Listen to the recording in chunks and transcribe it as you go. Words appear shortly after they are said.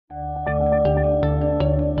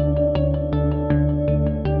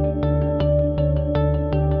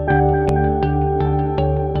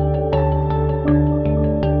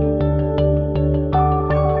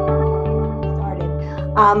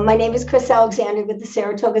My name is Chris Alexander with the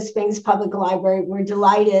Saratoga Springs Public Library. We're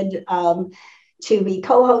delighted to be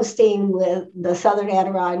co-hosting with the Southern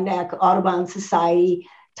Adirondack Audubon Society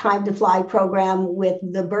Time to Fly program with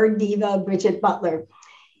the bird diva, Bridget Butler.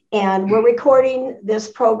 And we're recording this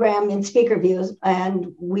program in speaker views,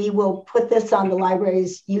 and we will put this on the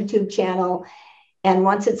library's YouTube channel. And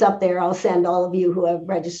once it's up there, I'll send all of you who have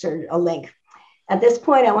registered a link. At this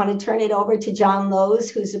point, I want to turn it over to John Lowes,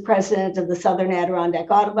 who's the president of the Southern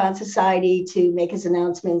Adirondack Audubon Society, to make his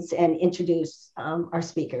announcements and introduce our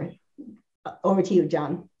speaker. Over to you,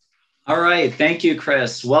 John. All right. Thank you,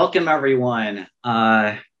 Chris. Welcome, everyone.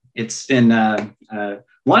 It's been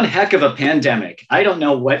one heck of a pandemic. I don't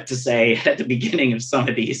know what to say at the beginning of some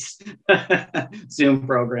of these Zoom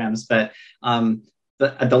programs, but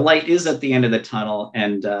the light is at the end of the tunnel,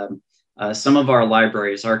 and some of our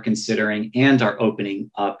libraries are considering and are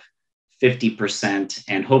opening up 50%,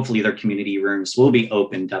 and hopefully their community rooms will be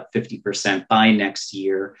opened up 50% by next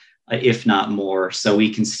year, if not more, so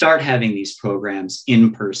we can start having these programs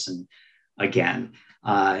in person again.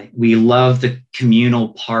 We love the communal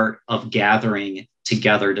part of gathering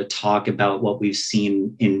together to talk about what we've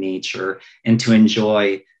seen in nature and to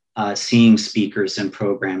enjoy seeing speakers and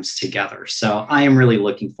programs together. So I am really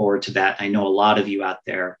looking forward to that. I know a lot of you out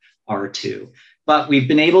there are too. But we've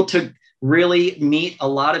been able to really meet a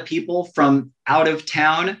lot of people from out of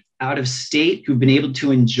town, out of state, who've been able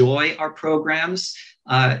to enjoy our programs.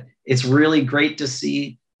 It's really great to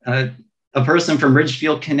see a person from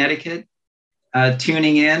Ridgefield, Connecticut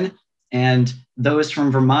tuning in, and those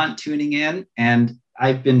from Vermont tuning in. And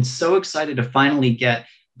I've been so excited to finally get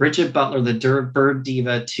Bridget Butler, the bird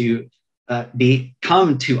diva, to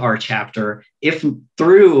come to our chapter, if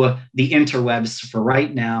through the interwebs for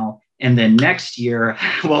right now. And then next year,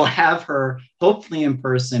 we'll have her hopefully in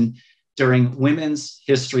person during Women's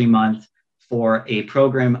History Month for a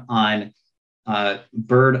program on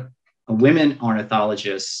women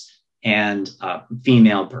ornithologists and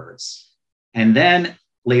female birds. And then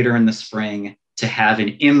later in the spring, to have an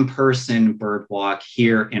in-person bird walk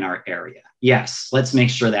here in our area. Yes, let's make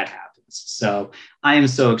sure that happens. So I am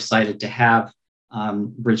so excited to have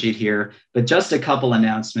Bridget here, but just a couple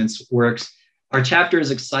announcements. Our chapter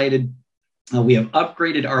is excited. We have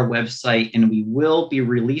upgraded our website, and we will be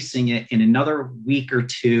releasing it in another week or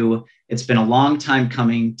two. It's been a long time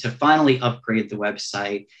coming to finally upgrade the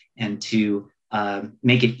website and to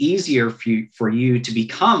make it easier for you to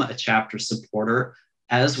become a chapter supporter,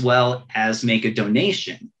 as well as make a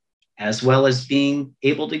donation, as well as being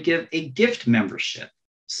able to give a gift membership.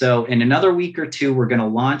 So in another week or two, we're going to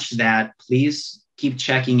launch that. Please keep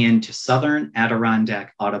checking into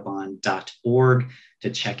southernadirondack.audubon.org to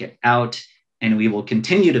check it out. And we will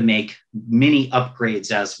continue to make many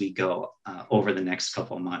upgrades as we go over the next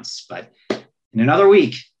couple of months. But in another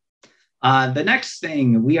week, the next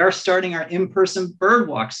thing, we are starting our in-person bird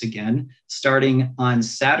walks again, starting on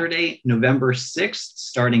Saturday, November 6th,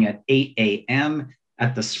 starting at 8 a.m.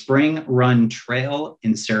 at the Spring Run Trail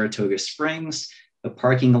in Saratoga Springs. The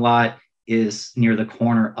parking lot is near the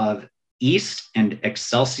corner of East and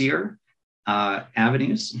Excelsior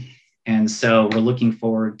Avenues. And so we're looking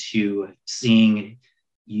forward to seeing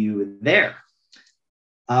you there.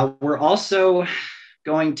 We're also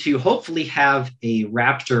going to hopefully have a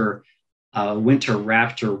winter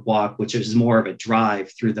raptor walk, which is more of a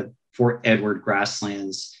drive through the Fort Edward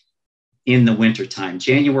grasslands in the wintertime,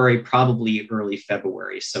 January, probably early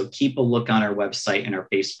February. So keep a look on our website and our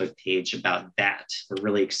Facebook page about that. We're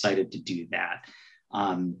really excited to do that,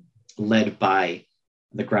 led by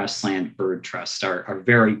the Grassland Bird Trust, are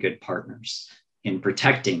very good partners in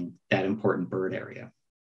protecting that important bird area.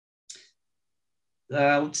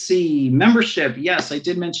 Let's see, membership. Yes, I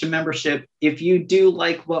did mention membership. If you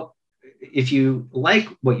like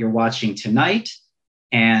what you're watching tonight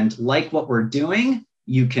and like what we're doing,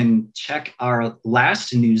 you can check our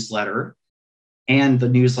last newsletter and the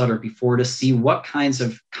newsletter before to see what kinds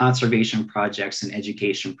of conservation projects and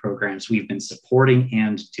education programs we've been supporting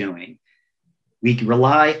and doing. We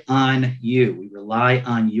rely on you. We rely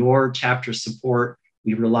on your chapter support.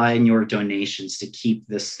 We rely on your donations to keep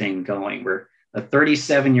this thing going. We're a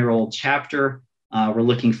 37-year-old chapter. We're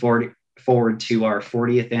looking forward to our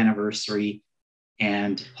 40th anniversary,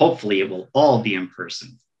 and hopefully it will all be in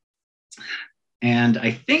person. And I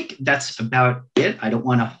think that's about it. I don't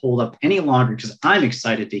want to hold up any longer because I'm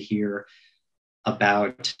excited to hear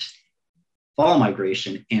about fall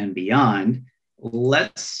migration and beyond.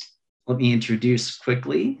 Let me introduce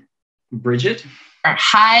quickly Bridget.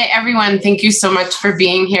 Hi, everyone. Thank you so much for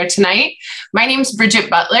being here tonight. My name is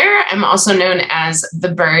Bridget Butler. I'm also known as the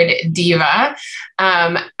Bird Diva.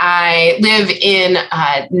 I live in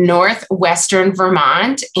northwestern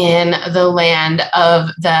Vermont in the land of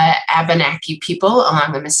the Abenaki people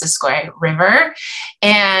along the Missisquoi River.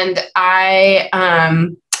 And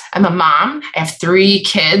I'm a mom. I have 3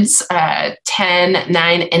 kids, 10,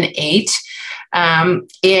 9, and 8.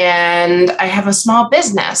 And I have a small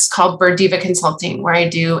business called Bird Diva Consulting, where I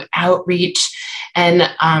do outreach and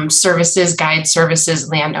services, guide services,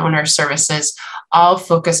 landowner services, all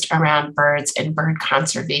focused around birds and bird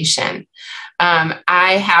conservation.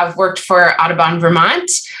 I have worked for Audubon, Vermont,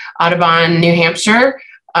 Audubon, New Hampshire,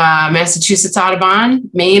 Massachusetts Audubon,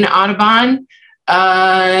 Maine Audubon.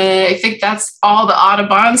 I think that's all the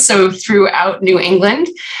Audubons, so throughout New England.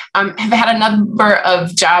 Have had a number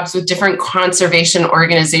of jobs with different conservation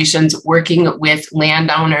organizations working with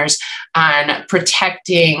landowners on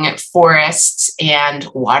protecting forests and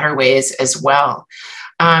waterways as well.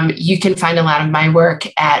 You can find a lot of my work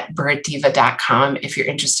at birddiva.com if you're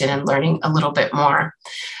interested in learning a little bit more.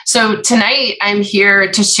 So tonight I'm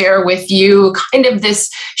here to share with you kind of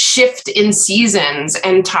this shift in seasons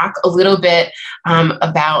and talk a little bit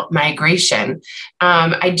about migration.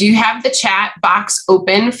 I do have the chat box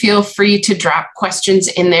open. Feel free to drop questions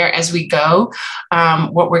in there as we go.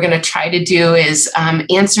 What we're going to try to do is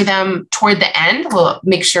answer them toward the end. We'll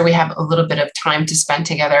make sure we have a little bit of time to spend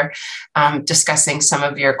together discussing some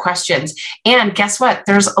of your questions. And guess what?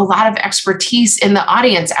 There's a lot of expertise in the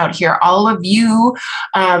audience out here. All of you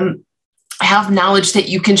have knowledge that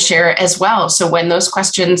you can share as well. So when those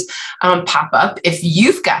questions pop up, if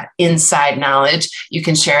you've got inside knowledge, you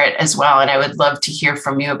can share it as well. And I would love to hear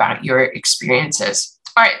from you about your experiences.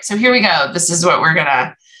 All right, so here we go. This is what we're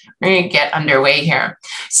gonna get underway here.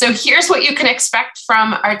 So here's what you can expect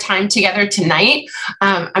from our time together tonight.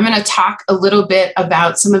 I'm gonna talk a little bit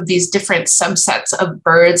about some of these different subsets of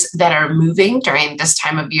birds that are moving during this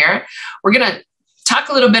time of year. We're gonna talk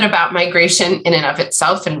a little bit about migration in and of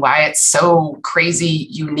itself and why it's so crazy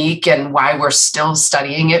unique and why we're still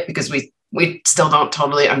studying it, because we still don't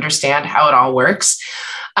totally understand how it all works.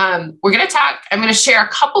 I'm going to share a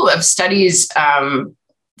couple of studies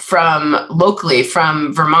from locally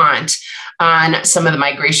from Vermont on some of the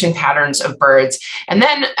migration patterns of birds. And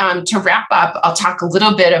then to wrap up, I'll talk a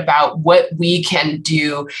little bit about what we can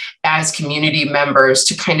do as community members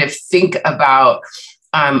to kind of think about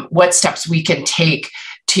what steps we can take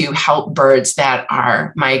to help birds that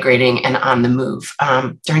are migrating and on the move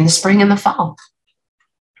during the spring and the fall.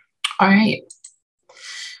 All right.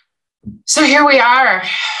 So here we are.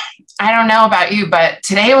 I don't know about you, but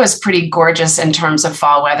today was pretty gorgeous in terms of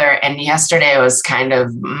fall weather. And yesterday was kind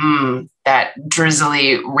of that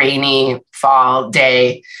drizzly, rainy fall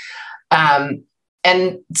day.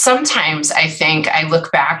 And sometimes I think I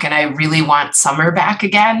look back and I really want summer back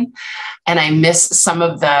again. And I miss some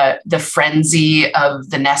of the frenzy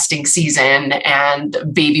of the nesting season and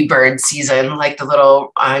baby bird season, like the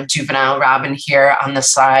little juvenile robin here on the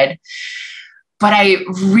slide. But I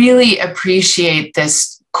really appreciate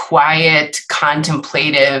this quiet,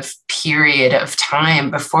 contemplative period of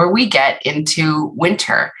time before we get into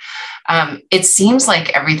winter. It seems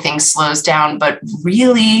like everything slows down, but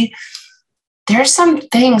really, there's some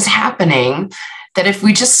things happening that if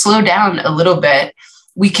we just slow down a little bit,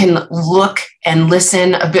 we can look and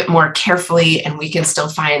listen a bit more carefully, and we can still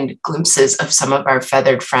find glimpses of some of our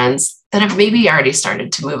feathered friends that have maybe already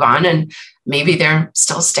started to move on, and maybe they're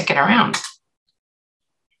still sticking around.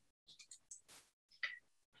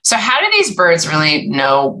 So how do these birds really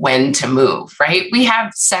know when to move, right? We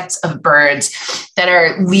have sets of birds that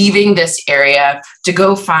are leaving this area to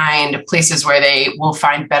go find places where they will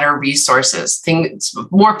find better resources, things,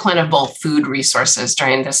 more plentiful food resources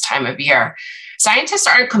during this time of year. Scientists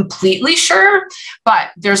aren't completely sure, but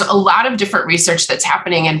there's a lot of different research that's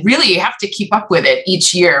happening, and really you have to keep up with it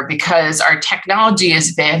each year because our technology is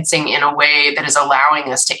advancing in a way that is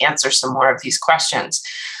allowing us to answer some more of these questions.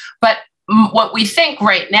 But what we think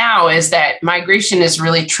right now is that migration is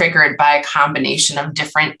really triggered by a combination of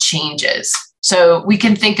different changes. So we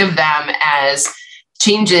can think of them as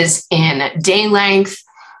changes in day length,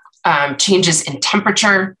 changes in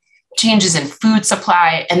temperature, changes in food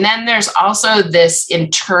supply. And then there's also this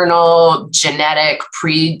internal genetic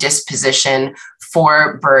predisposition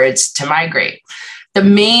for birds to migrate. The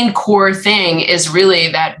main core thing is really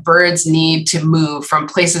that birds need to move from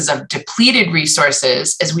places of depleted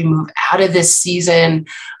resources as we move out of this season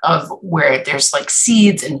of where there's like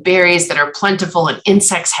seeds and berries that are plentiful and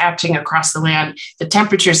insects hatching across the land. The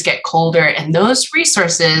temperatures get colder and those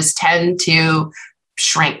resources tend to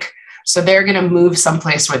shrink. So they're going to move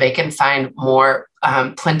someplace where they can find more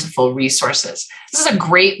plentiful resources. This is a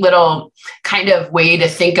great little kind of way to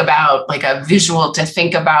think about, like a visual to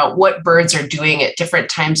think about what birds are doing at different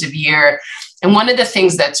times of year. And one of the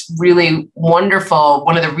things that's really wonderful,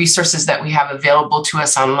 one of the resources that we have available to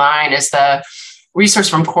us online is the resource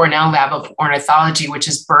from Cornell Lab of Ornithology, which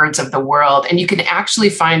is Birds of the World. And you can actually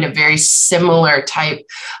find a very similar type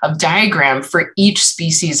of diagram for each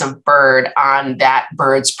species of bird on that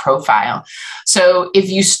bird's profile. So if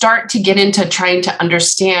you start to get into trying to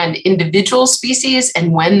understand individual species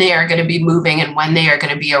and when they are going to be moving and when they are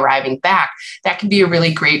going to be arriving back, that can be a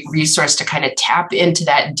really great resource to kind of tap into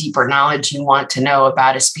that deeper knowledge you want to know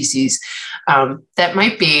about a species that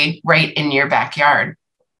might be right in your backyard.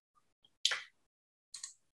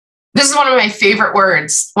 This is one of my favorite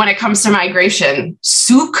words when it comes to migration,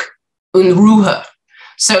 Zug und Ruhe.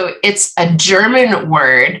 So it's a German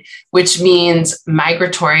word, which means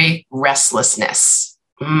migratory restlessness.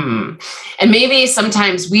 And maybe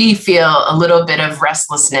sometimes we feel a little bit of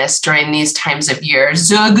restlessness during these times of year.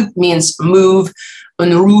 Zug means move,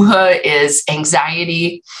 und Ruhe is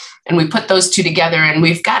anxiety. And we put those two together and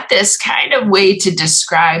we've got this kind of way to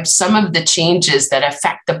describe some of the changes that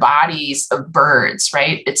affect the bodies of birds,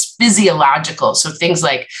 right? It's physiological. So things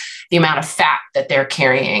like the amount of fat that they're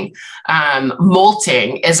carrying.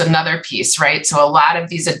 Molting is another piece, right? So a lot of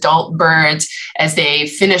these adult birds, as they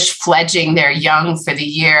finish fledging their young for the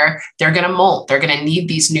year, they're going to molt. They're going to need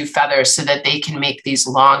these new feathers so that they can make these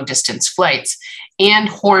long distance flights. And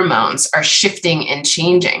hormones are shifting and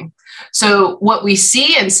changing. So what we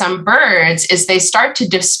see in some birds is they start to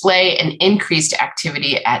display an increased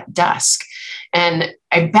activity at dusk. And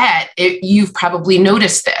I bet you've probably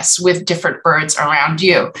noticed this with different birds around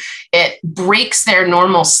you. It breaks their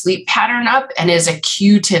normal sleep pattern up and is a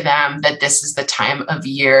cue to them that this is the time of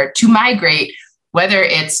year to migrate, whether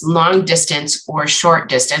it's long distance or short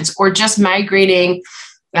distance, or just migrating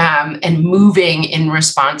and moving in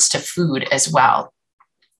response to food as well.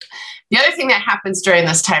 The other thing that happens during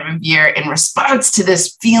this time of year in response to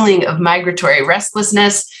this feeling of migratory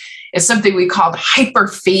restlessness is something we call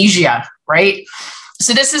hyperphagia, right?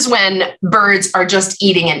 So this is when birds are just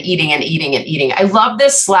eating and eating and eating and eating. I love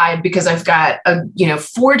this slide because I've got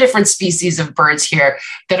 4 different species of birds here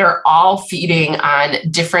that are all feeding on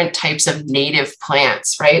different types of native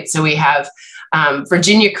plants, right? So we have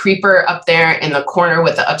Virginia creeper up there in the corner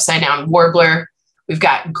with the upside down warbler. We've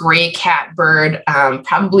got gray catbird,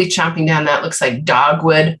 probably chomping down, that looks like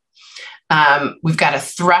dogwood. We've got a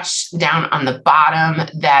thrush down on the bottom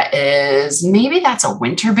that is, maybe that's a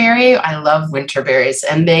winterberry. I love winterberries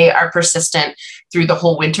and they are persistent through the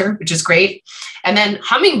whole winter, which is great. And then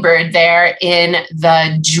hummingbird there in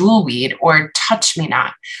the jewelweed or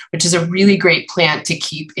touch-me-not, which is a really great plant to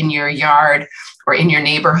keep in your yard or in your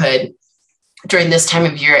neighborhood during this time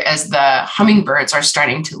of year as the hummingbirds are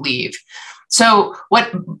starting to leave. So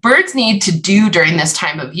what birds need to do during this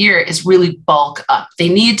time of year is really bulk up. They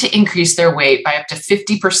need to increase their weight by up to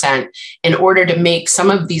 50% in order to make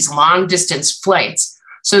some of these long distance flights.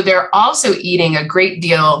 So they're also eating a great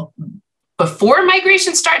deal before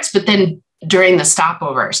migration starts, but then during the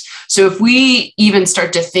stopovers. So if we even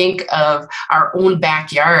start to think of our own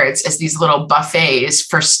backyards as these little buffets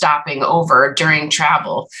for stopping over during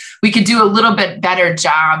travel, we could do a little bit better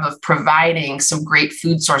job of providing some great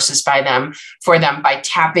food sources for them by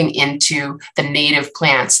tapping into the native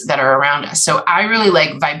plants that are around us. So I really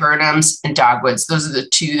like viburnums and dogwoods. Those are the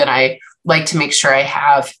 2 that I like to make sure I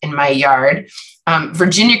have in my yard.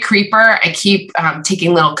 Virginia creeper, I keep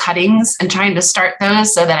taking little cuttings and trying to start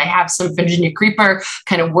those so that I have some Virginia creeper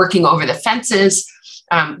kind of working over the fences.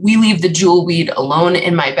 We leave the jewelweed alone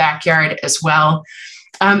in my backyard as well.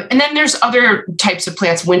 And then there's other types of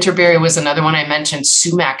plants. Winterberry was another one I mentioned.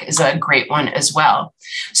 Sumac is a great one as well.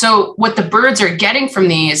 So what the birds are getting from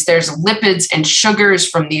these, there's lipids and sugars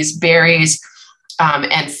from these berries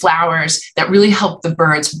and flowers that really help the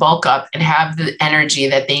birds bulk up and have the energy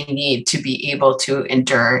that they need to be able to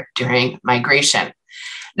endure during migration.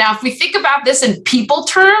 Now, if we think about this in people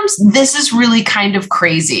terms, this is really kind of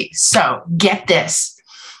crazy. So get this,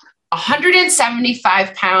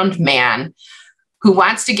 175-pound man who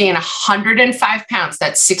wants to gain 105 pounds,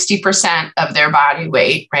 that's 60% of their body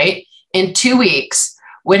weight, right? In 2 weeks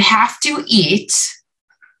would have to eat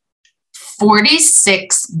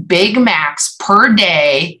 46 Big Macs per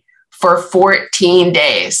day for 14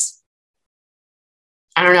 days.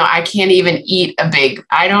 I don't know. I can't even eat a big,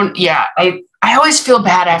 I always feel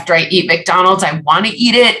bad after I eat McDonald's. I want to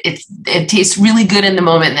eat it. It tastes really good in the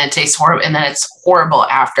moment and then it tastes horrible and then it's horrible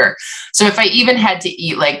after. So if I even had to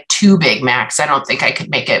eat like too big, Max. I don't think I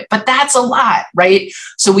could make it, but that's a lot, right?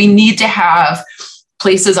 So we need to have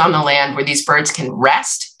places on the land where these birds can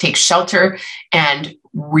rest, take shelter, and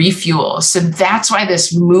refuel. So that's why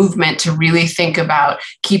this movement to really think about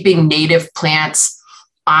keeping native plants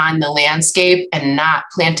on the landscape and not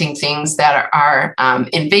planting things that are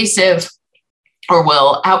invasive or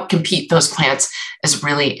will outcompete those plants is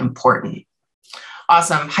really important.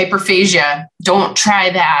 Awesome. Hyperphagia. Don't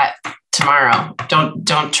try that tomorrow.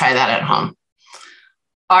 Don't try that at home.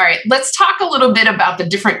 All right, let's talk a little bit about the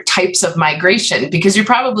different types of migration, because you're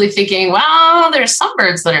probably thinking, well, there's some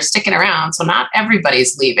birds that are sticking around, so not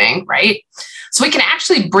everybody's leaving, right? So we can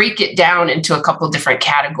actually break it down into a couple of different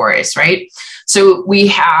categories, right? So we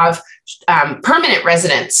have permanent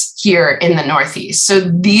residents here in the Northeast. So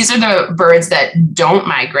these are the birds that don't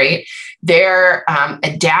migrate. They're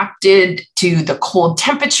adapted to the cold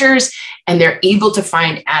temperatures, and they're able to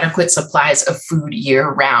find adequate supplies of food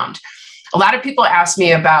year round. A lot of people ask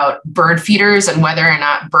me about bird feeders and whether or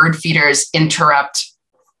not bird feeders interrupt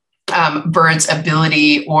birds'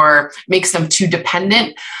 ability or makes them too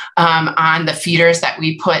dependent on the feeders that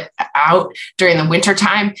we put out during the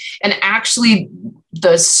wintertime. And actually,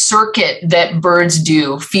 the circuit that birds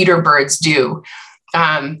do, feeder birds do,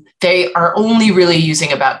 they are only really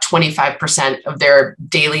using about 25% of their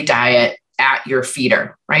daily diet at your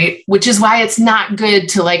feeder, right? Which is why it's not good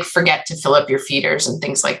to like forget to fill up your feeders and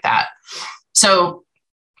things like that. So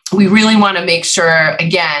we really want to make sure,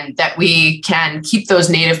 again, that we can keep those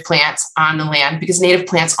native plants on the land, because native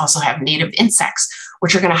plants also have native insects,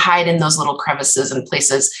 which are going to hide in those little crevices and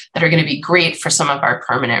places that are going to be great for some of our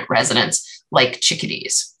permanent residents, like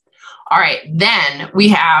chickadees. All right, then we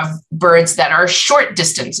have birds that are short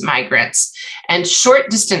distance migrants. And short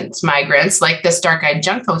distance migrants, like this dark-eyed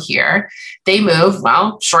junco here, they move,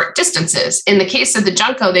 well, short distances. In the case of the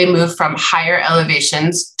junco, they move from higher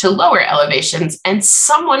elevations to lower elevations. And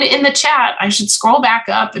someone in the chat, I should scroll back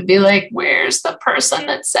up and be like, where's the person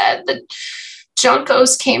that said that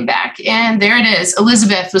juncos came back in? There it is.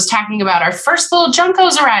 Elizabeth was talking about our first little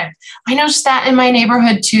juncos arrived. I noticed that in my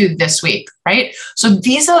neighborhood too this week, right? So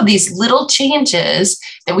these are these little changes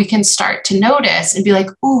that we can start to notice and be like,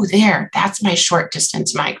 ooh, there, that's my short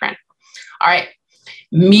distance migrant. All right.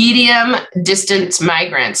 Medium distance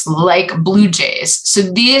migrants like blue jays. So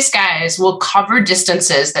these guys will cover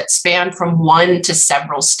distances that span from 1 to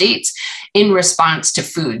several states in response to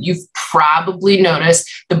food. You've probably noticed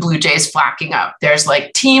the blue jays flocking up. There's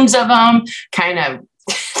like teams of them, kind of,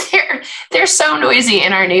 they're so noisy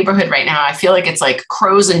in our neighborhood right now. I feel like it's like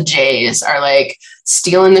crows and jays are like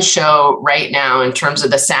stealing the show right now in terms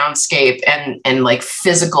of the soundscape and like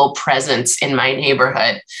physical presence in my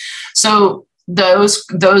neighborhood. So those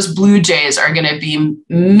blue jays are going to be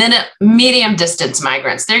medium distance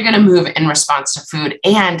migrants. They're going to move in response to food,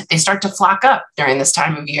 and they start to flock up during this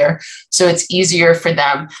time of year. So it's easier for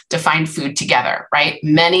them to find food together, right?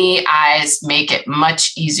 Many eyes make it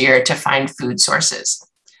much easier to find food sources.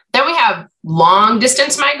 Then we have long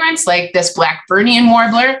distance migrants like this black Burnian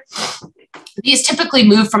warbler. These typically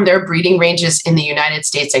move from their breeding ranges in the United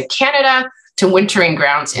States and Canada to wintering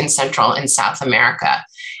grounds in Central and South America.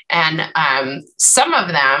 And some of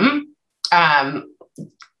them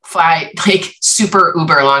fly like super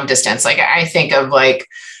uber long distance. Like I think of like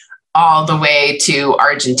all the way to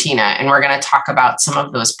Argentina. And we're going to talk about some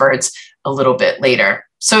of those birds a little bit later.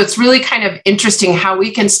 So it's really kind of interesting how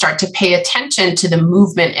we can start to pay attention to the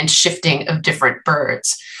movement and shifting of different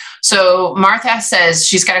birds. So Martha says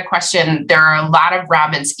she's got a question. There are a lot of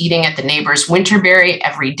robins eating at the neighbor's winterberry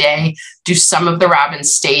every day. Do some of the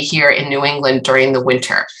robins stay here in New England during the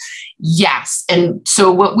winter? Yes. And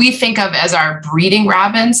so what we think of as our breeding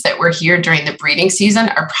robins that were here during the breeding season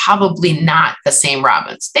are probably not the same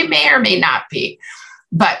robins. They may or may not be,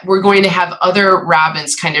 but we're going to have other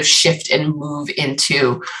robins kind of shift and move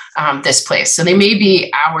into this place. So they may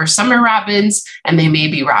be our summer robins, and they may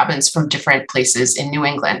be robins from different places in New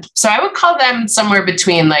England. So I would call them somewhere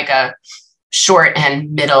between like a short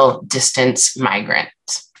and middle distance migrant.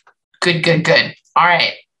 Good, good, good. All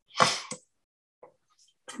right.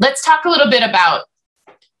 Let's talk a little bit about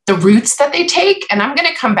the routes that they take. And I'm going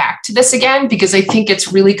to come back to this again, because I think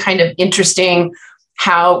it's really kind of interesting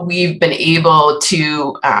how we've been able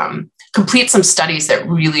to complete some studies that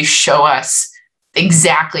really show us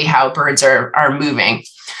exactly how birds are moving.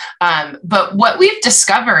 But what we've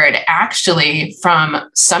discovered actually from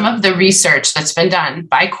some of the research that's been done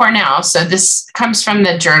by Cornell, so this comes from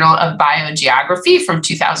the Journal of Biogeography from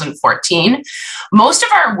 2014, most of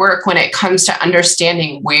our work when it comes to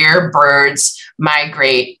understanding where birds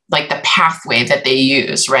migrate, like the pathway that they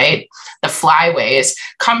use, right? The flyways,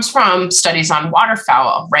 comes from studies on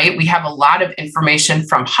waterfowl, right? We have a lot of information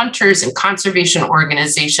from hunters and conservation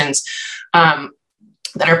organizations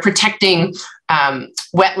that are protecting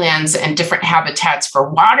wetlands and different habitats for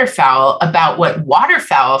waterfowl about what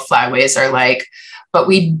waterfowl flyways are like, but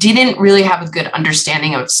we didn't really have a good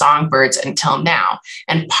understanding of songbirds until now.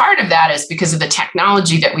 And part of that is because of the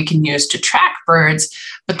technology that we can use to track birds,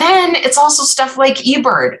 but then it's also stuff like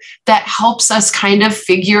eBird that helps us kind of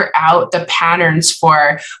figure out the patterns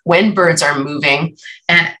for when birds are moving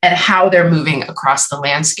and how they're moving across the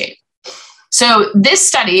landscape. So this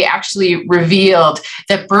study actually revealed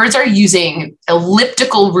that birds are using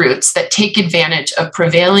elliptical routes that take advantage of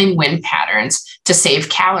prevailing wind patterns to save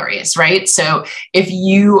calories, right? So if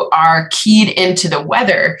you are keyed into the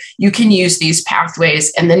weather, you can use these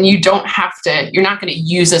pathways and then you don't have to, you're not going to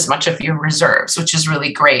use as much of your reserves, which is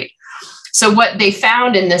really great. So what they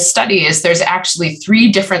found in this study is there's actually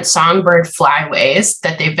 3 different songbird flyways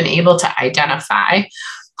that they've been able to identify: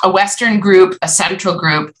 a Western group, a Central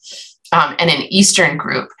group, and an Eastern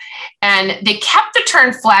group. And they kept the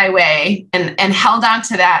term flyway and held on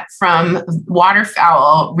to that from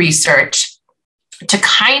waterfowl research to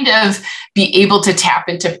kind of be able to tap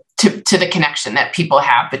into the connection that people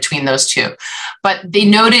have between those two. But they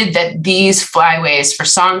noted that these flyways for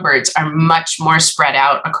songbirds are much more spread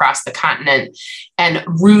out across the continent, and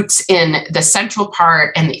routes in the central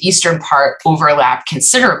part and the eastern part overlap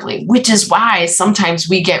considerably, which is why sometimes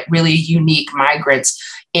we get really unique migrants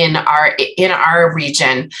in our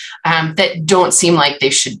region that don't seem like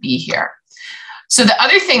they should be here. So the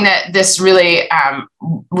other thing that this really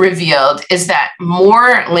revealed is that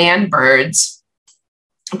more land birds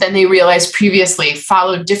than they realized previously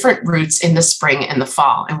followed different routes in the spring and the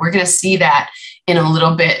fall. And we're going to see that in a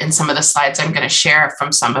little bit in some of the slides I'm going to share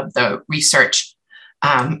from some of the research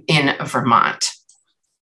in Vermont.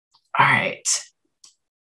 All right.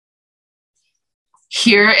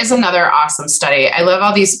 Here is another awesome study. I love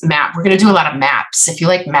all these maps. We're going to do a lot of maps. If you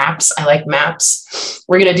like maps, I like maps.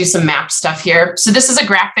 We're going to do some map stuff here. So this is a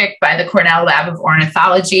graphic by the Cornell Lab of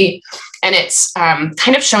Ornithology, and it's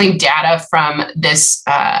kind of showing data from this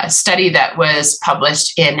study that was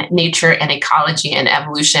published in Nature and Ecology and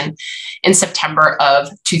Evolution in September of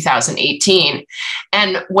 2018.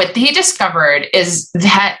 And what they discovered is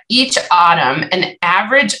that each autumn, an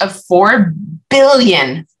average of 4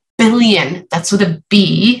 billion, that's with a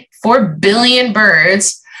B, 4 billion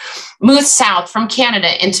birds move south from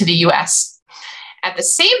Canada into the US. At the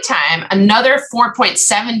same time, another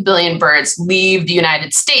 4.7 billion birds leave the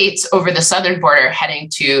United States over the southern border heading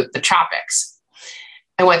to the tropics.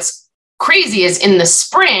 And what's crazy is in the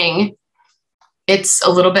spring, it's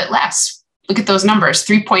a little bit less. Look at those numbers.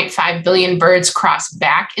 3.5 billion birds cross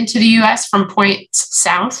back into the US from points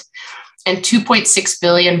south, and 2.6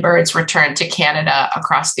 billion birds return to Canada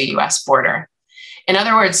across the US border. In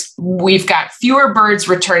other words, we've got fewer birds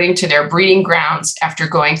returning to their breeding grounds after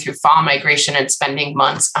going through fall migration and spending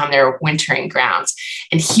months on their wintering grounds.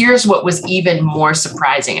 And here's what was even more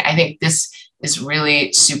surprising. I think this is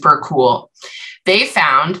really super cool. They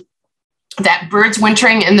found that birds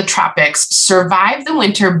wintering in the tropics survive the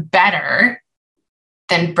winter better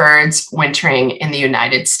than birds wintering in the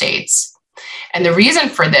United States. And the reason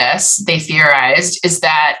for this, they theorized, is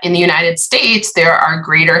that in the United States, there are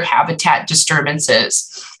greater habitat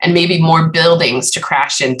disturbances and maybe more buildings to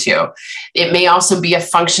crash into. It may also be a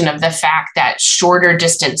function of the fact that shorter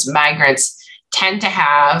distance migrants tend to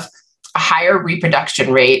have a higher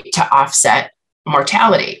reproduction rate to offset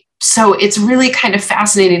mortality. So it's really kind of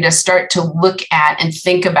fascinating to start to look at and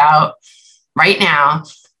think about right now,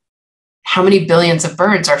 how many billions of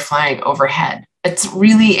birds are flying overhead. It's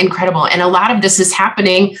really incredible. And a lot of this is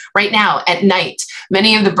happening right now at night.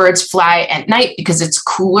 Many of the birds fly at night because it's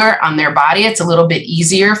cooler on their body. It's a little bit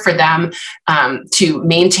easier for them to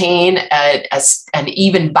maintain an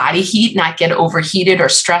even body heat, not get overheated or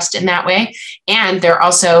stressed in that way. And they're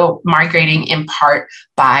also migrating in part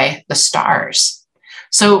by the stars.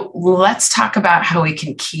 So let's talk about how we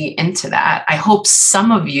can key into that. I hope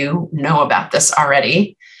some of you know about this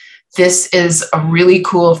already. This is a really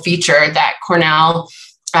cool feature that Cornell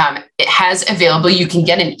it has available. You can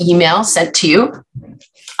get an email sent to you.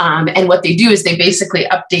 And what they do is they basically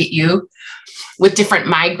update you with different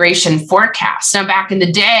migration forecasts. Now, back in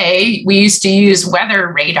the day, we used to use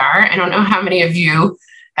weather radar. I don't know how many of you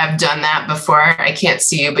have done that before. I can't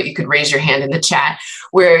see you, but you could raise your hand in the chat,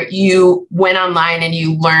 where you went online and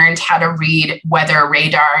you learned how to read weather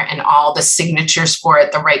radar and all the signatures for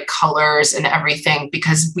it, the right colors and everything,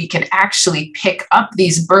 because we can actually pick up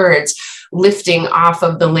these birds lifting off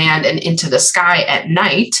of the land and into the sky at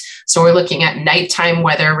night. So we're looking at nighttime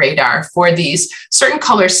weather radar for these certain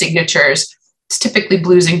color signatures. It's typically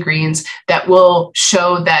blues and greens that will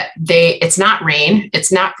show that it's not rain, it's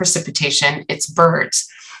not precipitation, it's birds.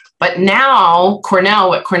 But now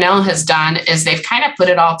what Cornell has done is they've kind of put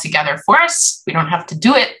it all together for us. We don't have to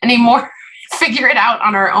do it anymore, figure it out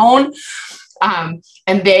on our own.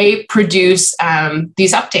 And they produce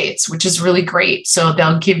these updates, which is really great. So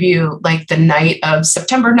they'll give you like the night of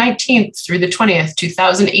September 19th through the 20th,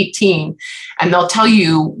 2018, and they'll tell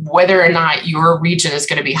you whether or not your region is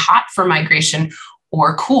going to be hot for migration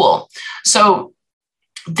or cool. So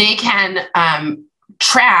they can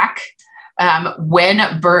track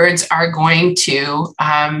when birds are going to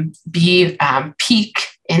be peak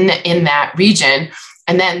in that region.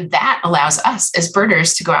 And then that allows us as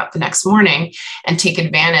birders to go out the next morning and take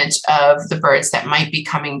advantage of the birds that might be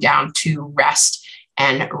coming down to rest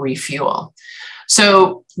and refuel.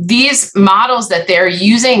 So these models that they're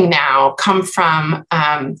using now come from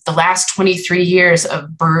the last 23 years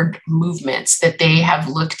of bird movements that they have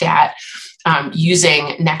looked at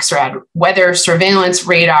using NEXRAD weather surveillance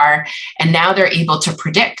radar. And now they're able to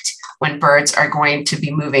predict when birds are going to be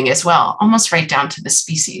moving as well, almost right down to the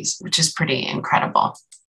species, which is pretty incredible.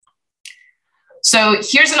 So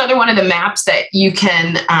here's another one of the maps that you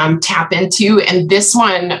can tap into. And this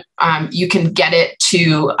one, you can get it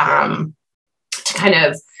to kind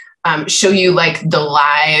of show you like the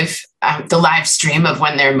live stream of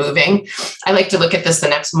when they're moving. I like to look at this the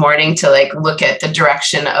next morning to like look at the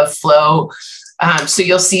direction of flow. So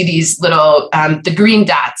you'll see these little, the green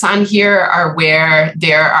dots on here are where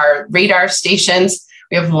there are radar stations.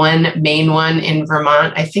 We have one main one in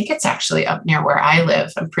Vermont. I think it's actually up near where I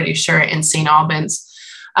live. I'm pretty sure in St. Albans.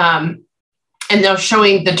 And they're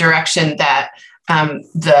showing the direction that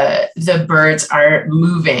the birds are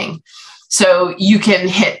moving. So you can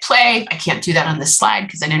hit play. I can't do that on this slide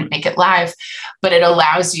because I didn't make it live, but it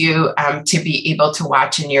allows you to be able to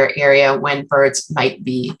watch in your area when birds might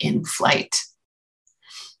be in flight.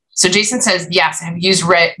 So Jason says, yes, have used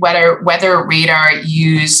weather radar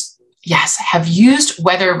yes, have used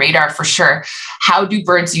weather radar for sure. How do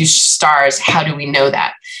birds use stars? How do we know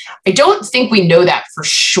that? I don't think we know that for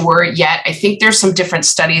sure yet. I think there's some different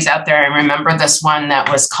studies out there. I remember this one that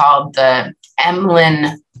was called the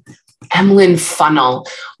Emlyn funnel,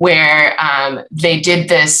 where they did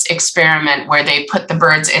this experiment where they put the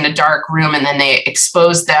birds in a dark room and then they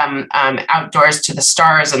exposed them outdoors to the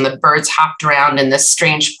stars, and the birds hopped around in this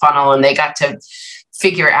strange funnel and they got to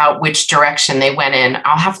figure out which direction they went in.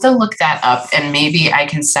 I'll have to look that up and maybe I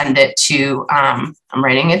can send it to, I'm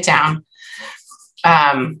writing it down.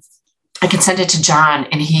 I can send it to John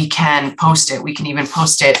and he can post it. We can even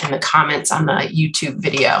post it in the comments on the YouTube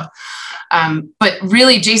video. But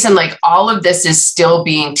really, Jason, like all of this is still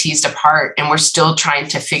being teased apart and we're still trying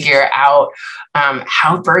to figure out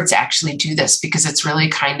how birds actually do this, because it's really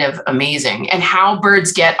kind of amazing, and how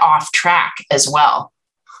birds get off track as well.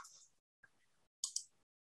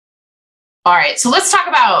 All right, so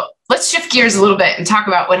let's shift gears a little bit and talk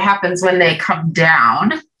about what happens when they come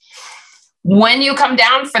down. When you come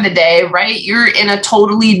down for the day, right, you're in a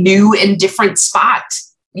totally new and different spot.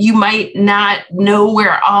 You might not know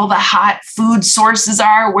where all the hot food sources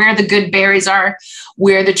are, where the good berries are,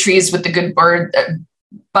 where the trees with the good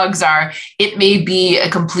bugs are. It may be a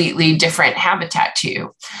completely different habitat to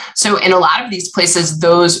you. So in a lot of these places,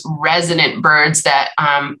 those resident birds that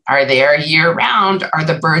are there year round are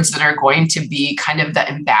the birds that are going to be kind of the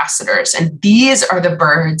ambassadors. And these are the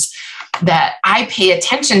birds that I pay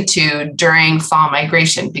attention to during fall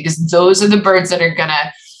migration, because those are the birds that are going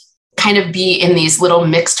to kind of be in these little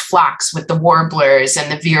mixed flocks with the warblers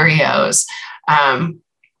and the vireos,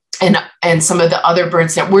 and some of the other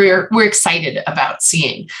birds that we're excited about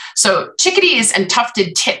seeing. So chickadees and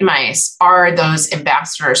tufted titmice are those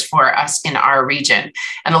ambassadors for us in our region.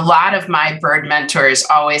 And a lot of my bird mentors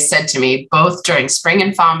always said to me, both during spring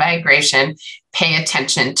and fall migration, pay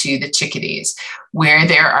attention to the chickadees. Where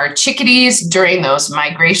there are chickadees during those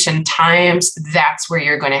migration times, that's where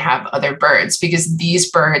you're going to have other birds, because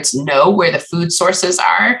these birds know where the food sources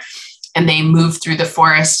are and they move through the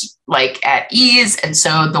forest like at ease. And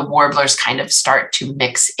so the warblers kind of start to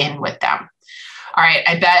mix in with them. All right,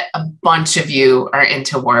 I bet a bunch of you are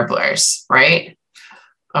into warblers, right?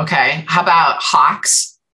 Okay, how about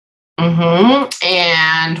hawks?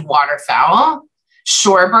 And waterfowl?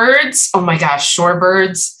 Shorebirds. Oh my gosh,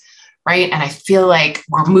 shorebirds, right? And I feel like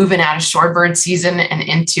we're moving out of shorebird season and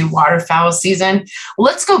into waterfowl season.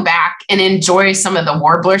 Let's go back and enjoy some of the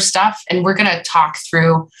warbler stuff. And we're going to talk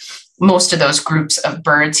through most of those groups of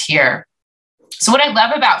birds here. So what I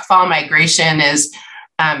love about fall migration is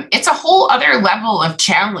it's a whole other level of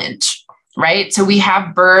challenge, right? So we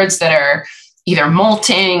have birds that are either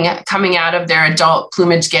molting, coming out of their adult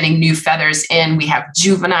plumage, getting new feathers in. We have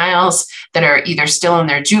juveniles that are either still in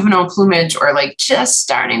their juvenile plumage or like just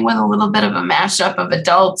starting with a little bit of a mashup of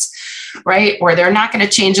adults, right? Or they're not going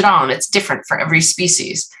to change at all. And it's different for every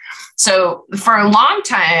species. So for a long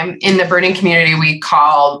time in the birding community, we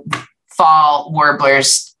call fall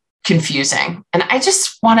warblers confusing. And I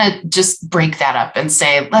just want to just break that up and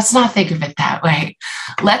say, let's not think of it that way.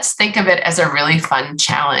 Let's think of it as a really fun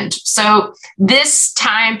challenge. So this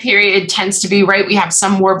time period tends to be, right, we have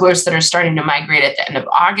some warblers that are starting to migrate at the end of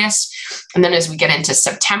August. And then as we get into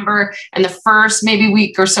September and the first maybe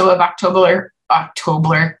week or so of October,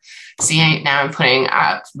 see, now I'm putting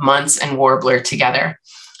months and warbler together.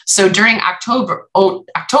 So during October,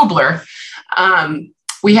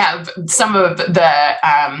 we have some of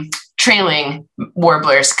the trailing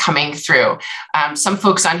warblers coming through. Some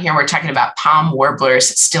folks on here were talking about palm warblers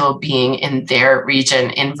still being in their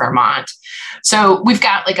region in Vermont. So we've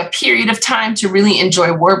got like a period of time to really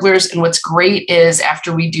enjoy warblers. And what's great is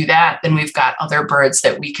after we do that, then we've got other birds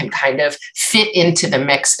that we can kind of fit into the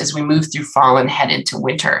mix as we move through fall and head into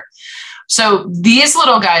winter. So these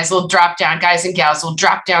little guys will drop down, guys and gals will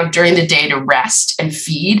drop down during the day to rest and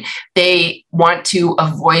feed. They want to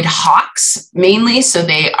avoid hawks mainly, so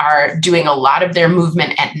they are doing a lot of their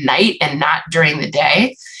movement at night and not during the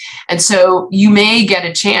day. And so you may get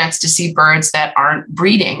a chance to see birds that aren't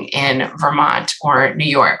breeding in Vermont or New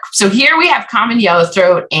York. So here we have common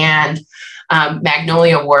yellowthroat and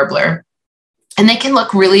magnolia warbler. And they can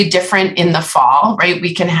look really different in the fall, right?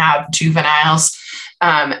 We can have juveniles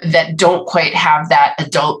that don't quite have that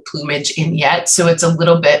adult plumage in yet. So it's a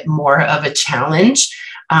little bit more of a challenge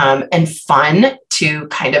and fun to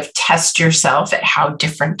kind of test yourself at how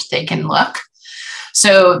different they can look.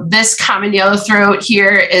 So this common yellowthroat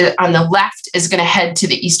here on the left is going to head to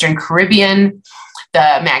the Eastern Caribbean.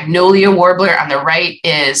 The magnolia warbler on the right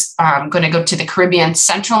is going to go to the Caribbean,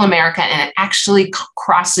 Central America, and it actually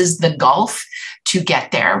crosses the Gulf to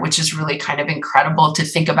get there, which is really kind of incredible to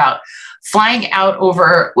think about. Flying out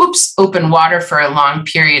over, open water for a long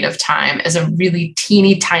period of time as a really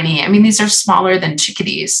teeny tiny, I mean, these are smaller than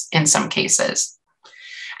chickadees in some cases.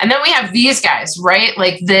 And then we have these guys, right?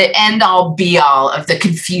 Like the end all be all of the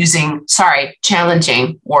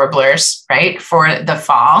challenging warblers, right? For the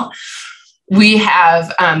fall. We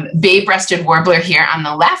have bay-breasted warbler here on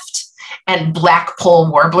the left and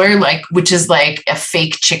black-poll warbler, which is like a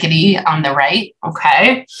fake chickadee on the right,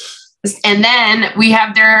 okay? And then we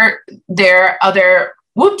have their other,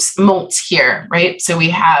 molts here, right? So we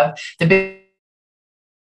have the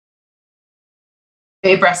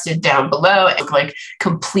bay-breasted down below and like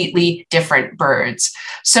completely different birds.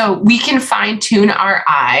 So we can fine tune our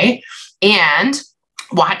eye and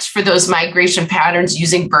watch for those migration patterns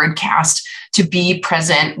using Birdcast to be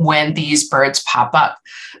present when these birds pop up.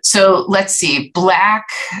 So let's see, black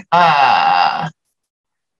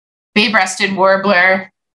bay-breasted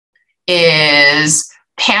warbler is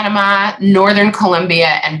Panama, Northern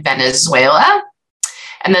Colombia, and Venezuela.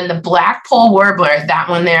 And then the black-poll warbler, that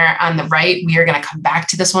one there on the right, we are going to come back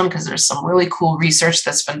to this one because there's some really cool research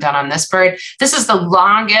that's been done on this bird. This is the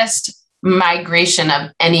longest migration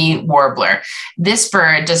of any warbler. This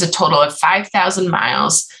bird does a total of 5,000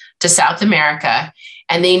 miles to South America,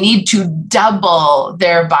 and they need to double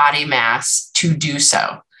their body mass to do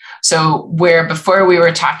so. So where before we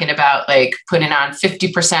were talking about like putting on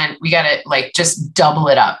 50%, we got to like just double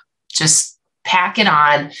it up, just pack it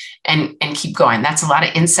on and keep going. That's a lot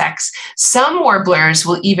of insects. Some warblers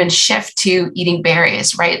will even shift to eating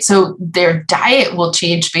berries, right? So their diet will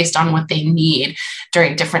change based on what they need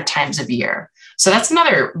during different times of year. So that's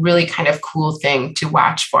another really kind of cool thing to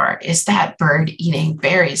watch for, is that bird eating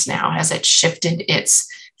berries now? Has it shifted its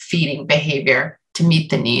feeding behavior to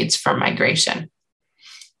meet the needs for migration?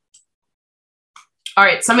 All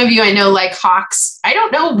right, some of you I know like hawks. I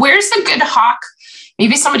don't know, where's a good hawk?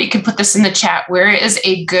 Maybe somebody could put this in the chat. Where is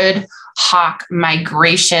a good hawk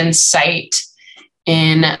migration site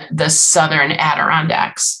in the southern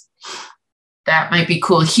Adirondacks? That might be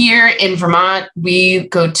cool. Here in Vermont, we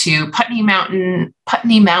go to Putney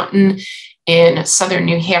Mountain in southern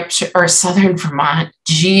New Hampshire or southern Vermont.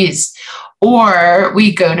 Geez. Or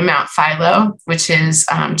we go to Mount Philo, which is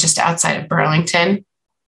just outside of Burlington.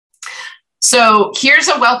 So here's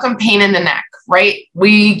a welcome pain in the neck, right?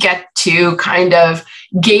 We get to kind of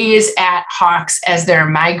gaze at hawks as they're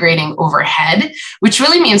migrating overhead, which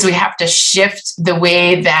really means we have to shift the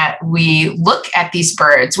way that we look at these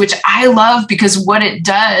birds, which I love because what it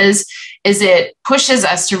does is it pushes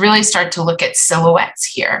us to really start to look at silhouettes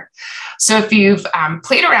here. So if you've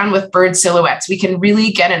played around with bird silhouettes, we can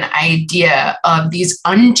really get an idea of these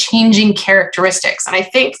unchanging characteristics. And I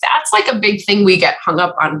think that's like a big thing we get hung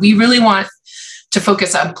up on. We really want to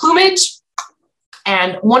focus on plumage.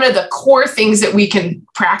 And one of the core things that we can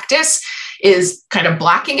practice is kind of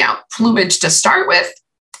blocking out plumage to start with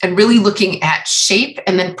and really looking at shape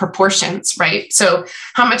and then proportions, right? So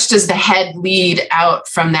how much does the head lead out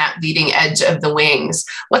from that leading edge of the wings?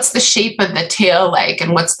 What's the shape of the tail like?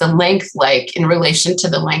 And what's the length like in relation to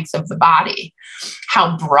the length of the body?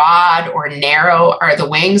 How broad or narrow are the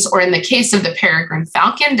wings? Or in the case of the peregrine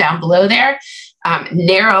falcon down below there,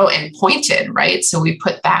 narrow and pointed, right? So we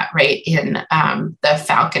put that right in the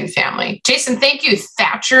falcon family. Jason, thank you.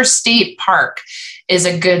 Thatcher State Park is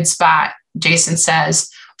a good spot, Jason says,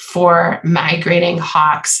 for migrating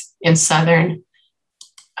hawks in southern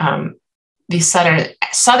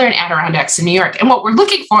Adirondacks in New York. And what we're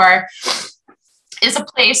looking for is a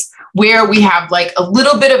place where we have like a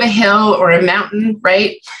little bit of a hill or a mountain,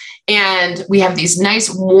 right? And we have these nice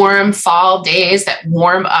warm fall days that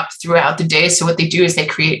warm up throughout the day. So what they do is they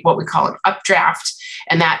create what we call an updraft.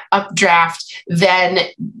 And that updraft then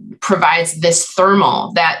provides this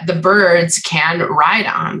thermal that the birds can ride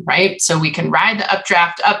on, right? So we can ride the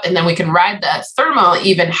updraft up and then we can ride the thermal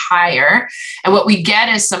even higher. And what we get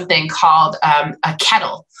is something called a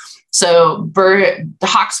kettle. So the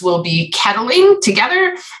hawks will be kettling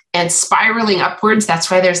together and spiraling upwards. That's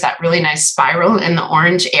why there's that really nice spiral in the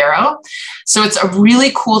orange arrow. So it's a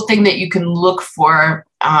really cool thing that you can look for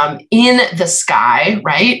in the sky,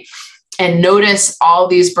 right? And notice all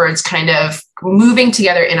these birds kind of moving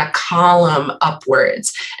together in a column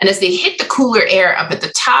upwards. And as they hit the cooler air up at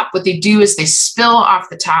the top, what they do is they spill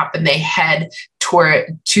off the top and they head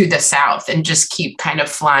to the south and just keep kind of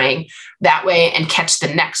flying that way and catch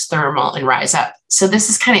the next thermal and rise up. So this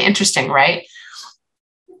is kind of interesting, right?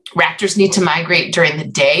 Raptors need to migrate during the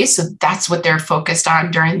day. So that's what they're focused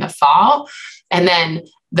on during the fall. And then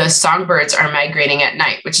the songbirds are migrating at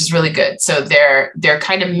night, which is really good. So they're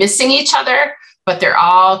kind of missing each other, but they're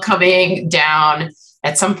all coming down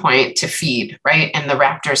at some point to feed, right? And the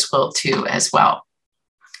raptors will too as well.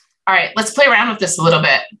 All right, let's play around with this a little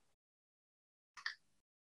bit.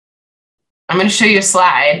 I'm going to show you a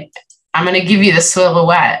slide. I'm going to give you the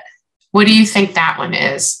silhouette. What do you think that one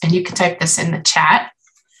is? And you can type this in the chat.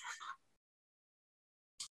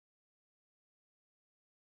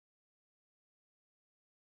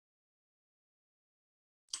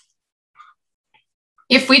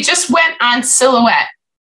 If we just went on silhouette,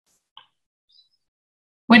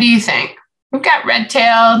 what do you think? We've got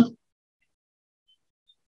red-tailed.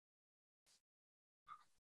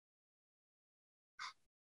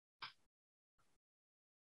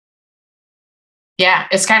 Yeah,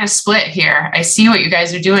 it's kind of split here. I see what you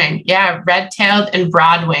guys are doing. Yeah, red-tailed and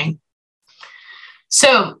broad-wing.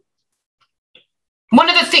 So one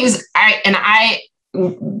of the things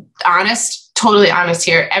totally honest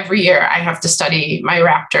here, every year I have to study my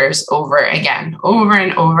raptors over and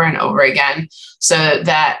over again, so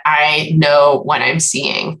that I know what I'm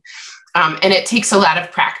seeing. And it takes a lot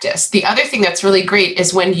of practice. The other thing that's really great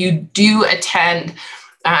is when you do attend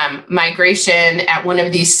migration at one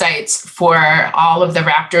of these sites for all of the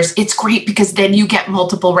raptors, it's great because then you get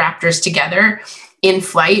multiple raptors together in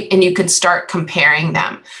flight and you can start comparing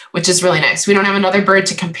them, which is really nice. We don't have another bird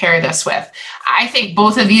to compare this with. I think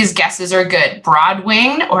both of these guesses are good.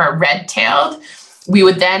 Broad-winged or red-tailed. We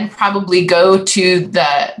would then probably go to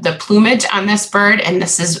the plumage on this bird, and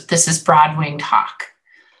this is broad-winged hawk.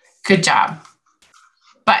 Good job.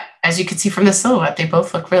 But as you can see from the silhouette, they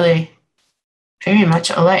both look really very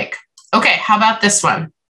much alike. Okay, how about this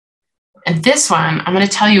one? And this one, I'm going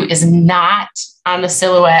to tell you, is not on the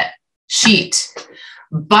silhouette sheet,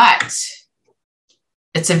 but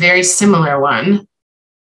it's a very similar one.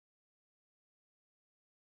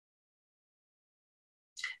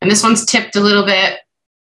 And this one's tipped a little bit,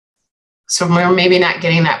 so we're maybe not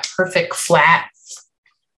getting that perfect flat.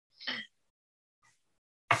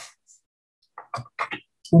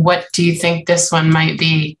 What do you think this one might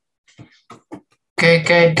be? Good,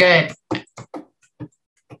 good, good.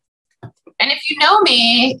 And if you know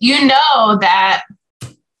me, you know that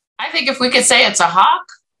I think if we could say it's a hawk,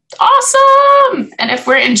 awesome. And if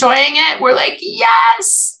we're enjoying it, we're like,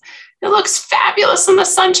 yes, it looks fabulous in the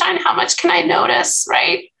sunshine. How much can I notice,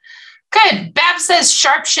 right? Good. Bab says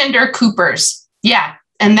sharp-shinned or Coopers. Yeah,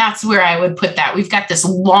 And that's where I would put that. We've got this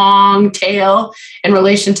long tail in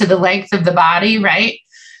relation to the length of the body, right?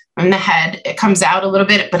 From the head, it comes out a little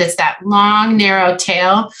bit, but it's that long, narrow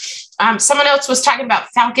tail. Someone else was talking about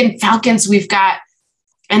falcons we've got,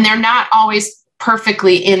 and they're not always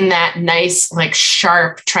perfectly in that nice, like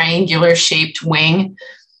sharp, triangular shaped wing.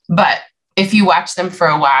 But if you watch them for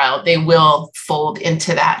a while, they will fold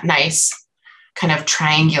into that nice kind of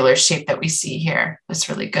triangular shape that we see here. That's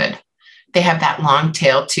really good. They have that long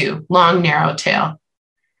tail too, long, narrow tail.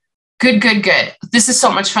 Good, good, good. This is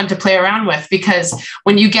so much fun to play around with, because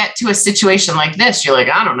when you get to a situation like this, you're like,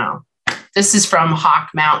 I don't know. This is from Hawk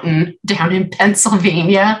Mountain down in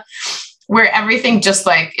Pennsylvania, where everything just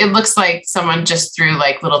like, it looks like someone just threw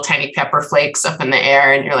like little tiny pepper flakes up in the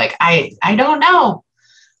air. And you're like, I don't know.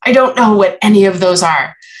 I don't know what any of those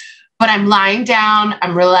are, but I'm lying down.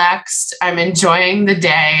 I'm relaxed. I'm enjoying the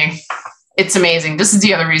day. It's amazing. This is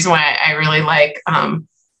the other reason why I really like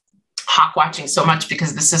hawk watching so much,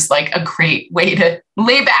 because this is like a great way to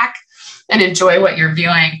lay back and enjoy what you're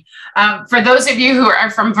viewing. For those of you who are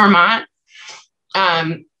from Vermont,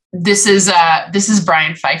 this is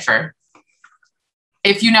Brian Pfeiffer.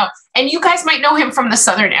 If you know, and you guys might know him from the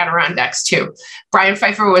Southern Adirondacks too. Brian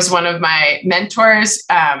Pfeiffer was one of my mentors,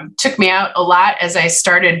 took me out a lot as I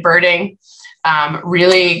started birding,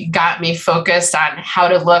 really got me focused on how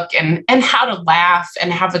to look and how to laugh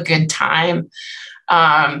and have a good time.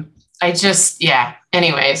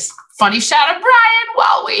 Anyways, funny shot of Brian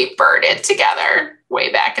while we birded together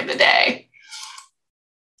way back in the day.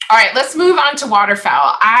 All right, let's move on to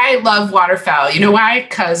waterfowl. I love waterfowl. You know why?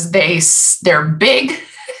 Because they're big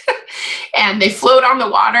and they float on the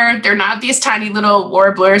water. They're not these tiny little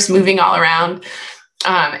warblers moving all around.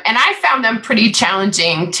 And I found them pretty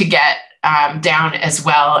challenging to get down as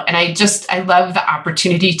well. And I love the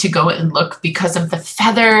opportunity to go and look because of the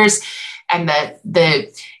feathers and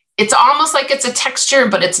it's almost like it's a texture,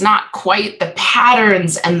 but it's not quite. The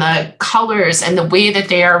patterns and the colors and the way that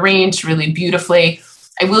they are arranged really beautifully.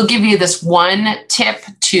 I will give you this one tip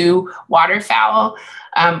to waterfowl.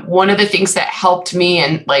 One of the things that helped me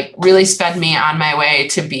and like really sped me on my way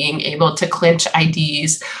to being able to clinch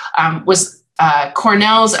IDs was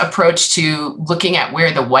Cornell's approach to looking at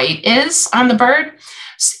where the white is on the bird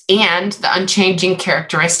and the unchanging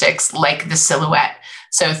characteristics like the silhouette.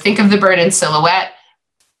 So think of the bird in silhouette,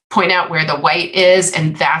 point out where the white is,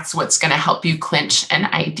 and that's what's going to help you clinch an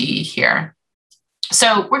ID here.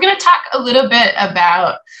 So we're going to talk a little bit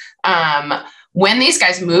about when these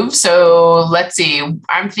guys move. So let's see,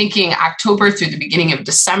 I'm thinking October through the beginning of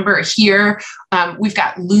December here. We've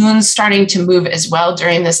got loons starting to move as well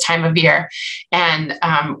during this time of year. And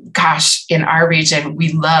gosh, in our region,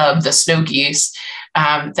 we love the snow geese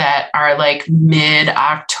that are like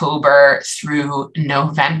mid-October through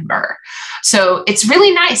November. So it's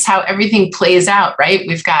really nice how everything plays out, right?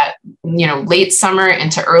 We've got, late summer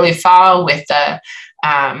into early fall with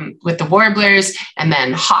the warblers, and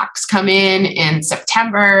then hawks come in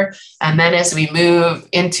September. And then as we move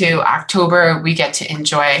into October, we get to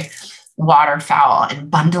enjoy waterfowl and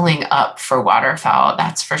bundling up for waterfowl.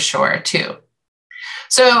 That's for sure too.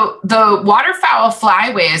 So the waterfowl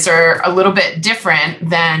flyways are a little bit different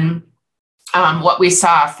than what we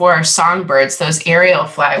saw for songbirds, those aerial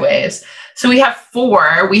flyways. So we have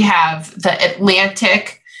 4. We have the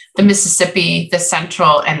Atlantic, the Mississippi, the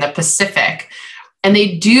Central, and the Pacific. And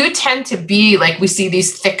they do tend to be like, we see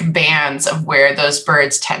these thick bands of where those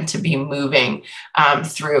birds tend to be moving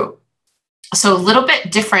through. So a little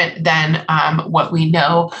bit different than what we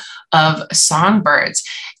know of songbirds.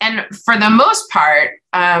 And for the most part,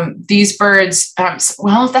 these birds,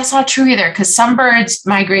 well, that's not true either, because some birds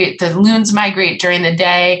migrate, the loons migrate during the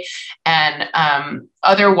day, and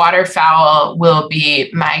other waterfowl will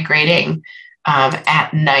be migrating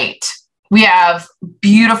at night. We have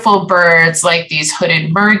beautiful birds like these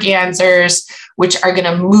hooded mergansers, which are going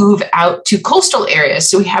to move out to coastal areas.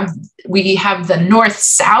 So we have the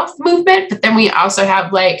north-south movement, but then we also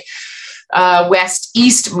have like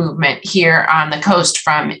west-east movement here on the coast,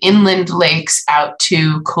 from inland lakes out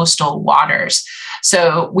to coastal waters.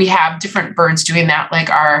 So we have different birds doing that, like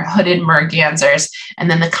our hooded mergansers, and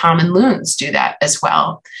then the common loons do that as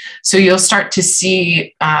well. So you'll start to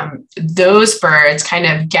see those birds kind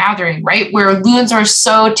of gathering, right? Where loons are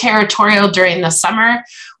so territorial during the summer,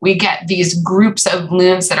 we get these groups of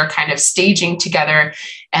loons that are kind of staging together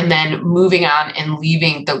and then moving on and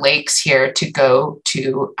leaving the lakes here to go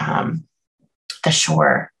to the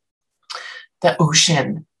shore, the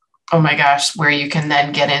ocean. Oh my gosh, where you can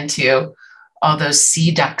then get into all those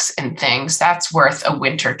sea ducks and things. That's worth a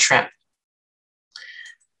winter trip.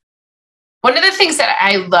 One of the things that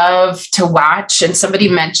I love to watch, and somebody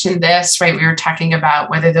mentioned this, right? We were talking about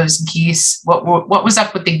whether those geese, what was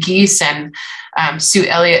up with the geese, and Sue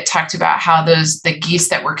Elliott talked about how the geese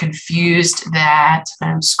that were confused that,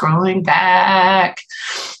 I'm scrolling back,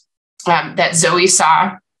 that Zoe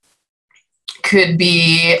saw could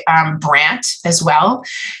be Brant as well.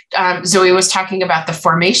 Zoe was talking about the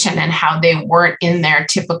formation and how they weren't in their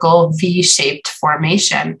typical V-shaped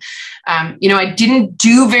formation. I didn't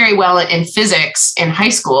do very well in physics in high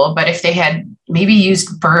school, but if they had maybe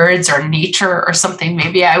used birds or nature or something,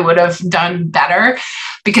 maybe I would have done better,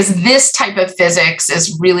 because this type of physics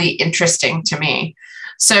is really interesting to me.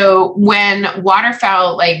 So when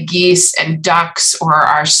waterfowl like geese and ducks or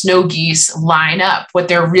our snow geese line up, what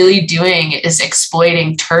they're really doing is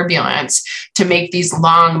exploiting turbulence to make these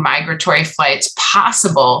long migratory flights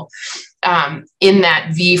possible in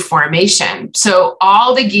that V formation. So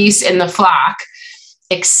all the geese in the flock,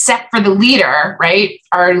 except for the leader, right,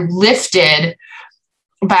 are lifted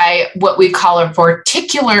by what we call a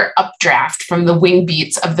vorticular updraft from the wing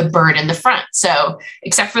beats of the bird in the front. So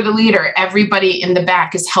except for the leader, everybody in the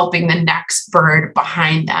back is helping the next bird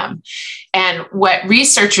behind them. And what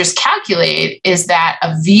researchers calculate is that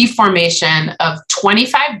a V formation of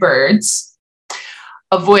 25 birds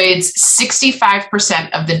avoids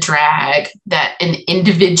 65% of the drag that an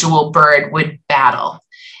individual bird would battle.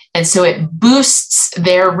 And so it boosts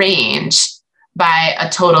their range by a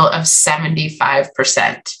total of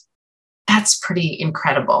 75%. That's pretty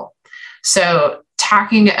incredible. So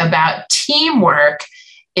talking about teamwork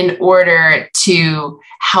in order to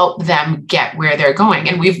help them get where they're going.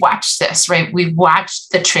 And we've watched this, right? We've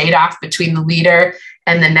watched the trade-off between the leader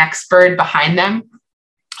and the next bird behind them,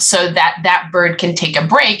 so that that bird can take a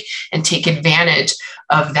break and take advantage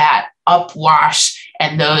of that upwash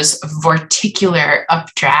and those vorticular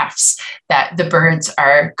updrafts that the birds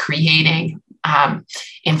are creating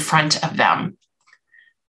in front of them.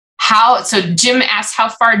 So Jim asked, how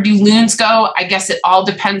far do loons go? I guess it all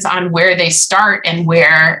depends on where they start and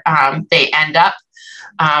where they end up,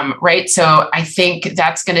 right? So I think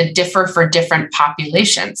that's going to differ for different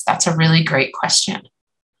populations. That's a really great question,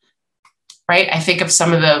 right? I think of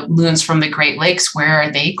some of the loons from the Great Lakes. Where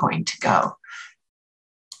are they going to go?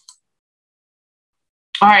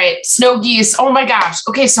 All right, snow geese. Oh my gosh.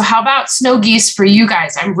 Okay, so how about snow geese for you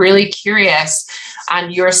guys? I'm really curious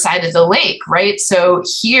on your side of the lake, right? So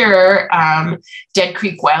here, Dead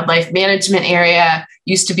Creek Wildlife Management Area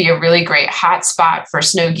used to be a really great hotspot for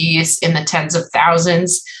snow geese in the tens of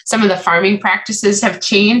thousands. Some of the farming practices have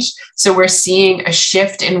changed, so we're seeing a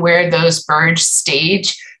shift in where those birds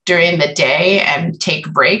stage during the day and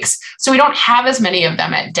take breaks. So we don't have as many of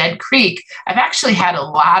them at Dead Creek. I've actually had a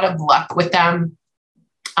lot of luck with them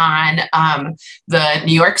on the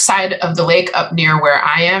New York side of the lake up near where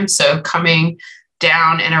I am. So coming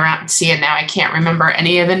down and around, and now I can't remember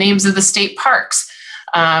any of the names of the state parks.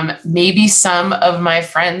 Maybe some of my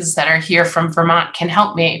friends that are here from Vermont can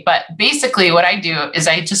help me. But basically what I do is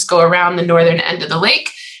I just go around the northern end of the lake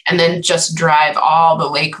and then just drive all the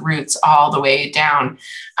lake routes all the way down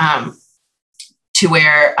to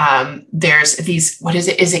where there's these, what is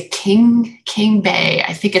it? Is it King Bay?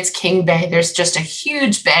 I think it's King Bay. There's just a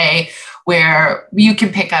huge bay where you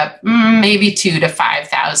can pick up maybe 2,000 to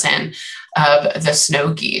 5,000 of the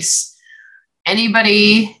snow geese.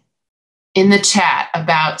 Anybody in the chat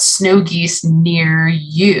about snow geese near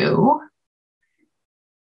you?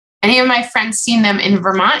 Any of my friends seen them in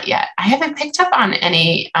Vermont yet? I haven't picked up on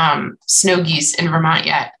any snow geese in Vermont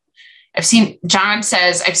yet. John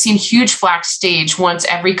says, I've seen huge flocks stage once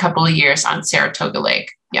every couple of years on Saratoga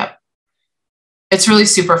Lake. Yep. It's really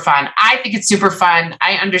super fun. I think it's super fun.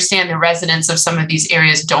 I understand the residents of some of these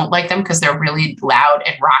areas don't like them because they're really loud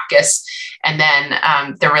and raucous. And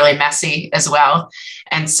then they're really messy as well.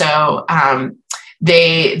 And so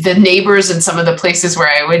the neighbors in some of the places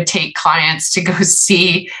where I would take clients to go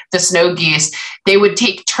see the snow geese, they would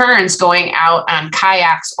take turns going out on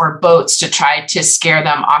kayaks or boats to try to scare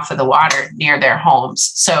them off of the water near their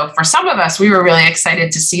homes. So for some of us, we were really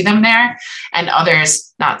excited to see them there, and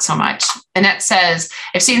others not so much. Annette says,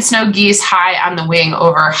 I've seen snow geese high on the wing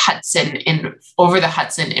over the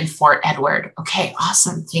Hudson in Fort Edward. Okay,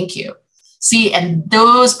 awesome. Thank you. See, and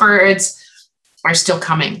those birds are still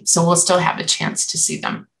coming, so we'll still have a chance to see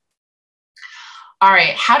them. All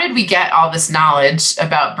right, how did we get all this knowledge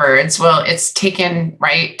about birds? Well, it's taken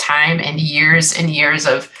time and years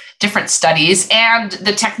of different studies, and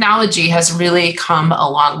the technology has really come a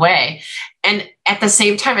long way. And at the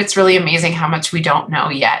same time, it's really amazing how much we don't know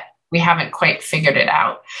yet. We haven't quite figured it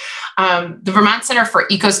out. The Vermont Center for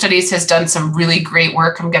Eco Studies has done some really great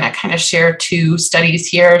work. I'm going to kind of share two studies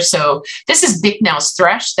here. So this is Bicknell's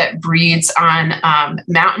thrush that breeds on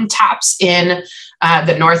mountaintops in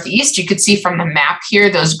the Northeast. You could see from the map here,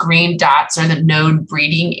 those green dots are the known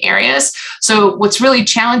breeding areas. So what's really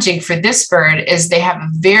challenging for this bird is they have a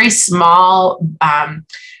very small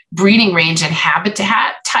breeding range and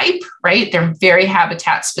habitat type, right? They're very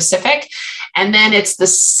habitat specific. And then it's the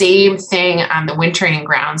same thing on the wintering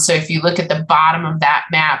ground. So if you look at the bottom of that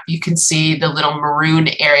map, you can see the little maroon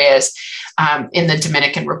areas in the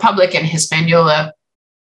Dominican Republic and Hispaniola,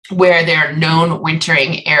 where their known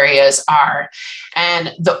wintering areas are.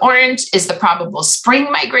 And the orange is the probable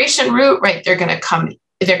spring migration route, right? They're going to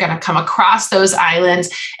come across those islands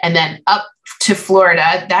and then up to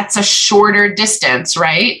Florida. That's a shorter distance,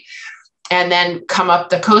 right? And then come up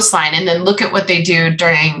the coastline, and then look at what they do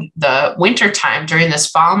during the winter time, during this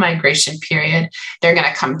fall migration period. They're going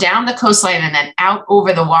to come down the coastline and then out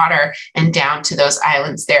over the water and down to those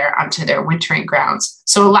islands there onto their wintering grounds.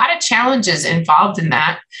 So a lot of challenges involved in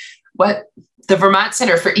that. What the Vermont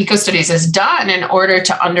Center for Eco Studies has done in order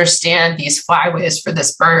to understand these flyways for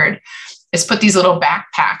this bird is put these little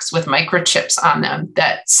backpacks with microchips on them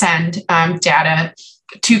that send data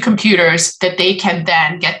to computers that they can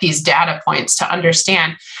then get these data points to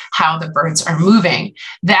understand how the birds are moving.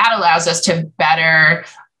 That allows us to better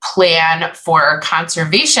plan for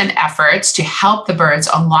conservation efforts to help the birds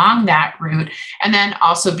along that route, and then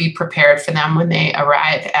also be prepared for them when they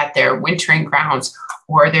arrive at their wintering grounds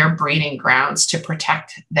or their breeding grounds to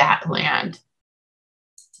protect that land.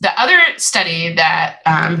 The other study that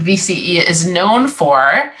VCE is known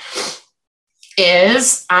for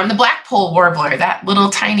is the blackpoll warbler, that little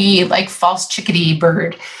tiny like false chickadee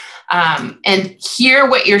bird. And here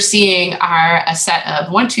what you're seeing are a set of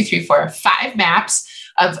 5 maps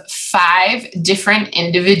of 5 different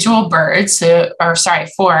individual birds,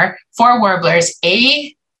 four warblers,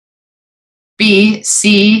 A, B,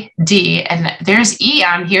 C, D, and there's E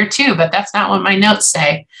on here too, but that's not what my notes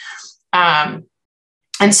say.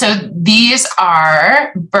 And so these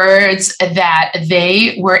are birds that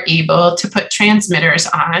they were able to put transmitters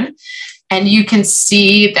on, and you can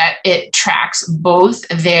see that it tracks both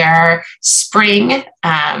their spring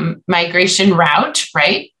migration route,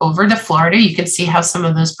 right, over to Florida. You can see how some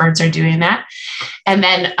of those birds are doing that. And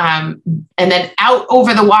then out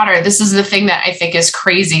over the water. This is the thing that I think is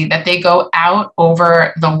crazy, that they go out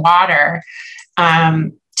over the water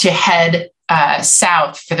to head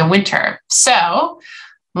south for the winter. So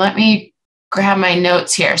let me grab my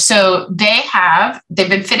notes here. So they've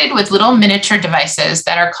been fitted with little miniature devices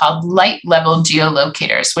that are called light level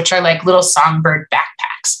geolocators, which are like little songbird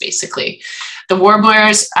backpacks, basically. The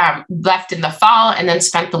warblers left in the fall and then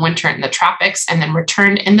spent the winter in the tropics, and then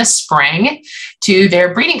returned in the spring to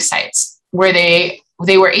their breeding sites, where they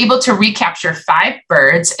were able to recapture 5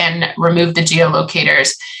 birds and remove the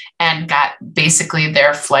geolocators and got basically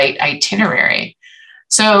their flight itinerary.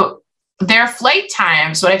 So their flight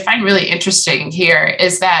times, what I find really interesting here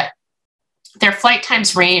is that their flight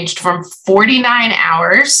times ranged from 49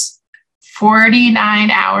 hours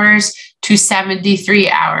to 73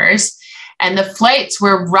 hours. And the flights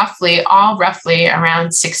were roughly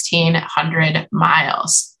around 1,600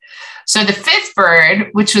 miles. So the 5th bird,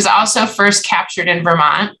 which was also first captured in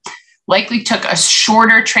Vermont, likely took a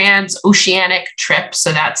shorter transoceanic trip.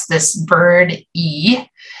 So that's this bird E,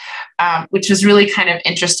 which was really kind of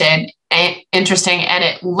interesting. And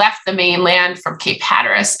it left the mainland from Cape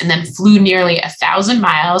Hatteras and then flew nearly 1,000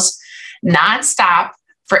 miles nonstop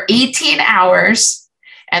for 18 hours,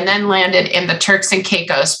 and then landed in the Turks and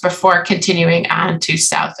Caicos before continuing on to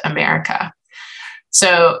South America.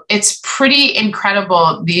 So it's pretty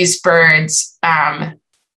incredible, these birds.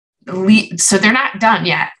 So they're not done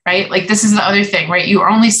yet, right? Like, this is the other thing, right? You're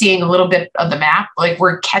only seeing a little bit of the map. Like,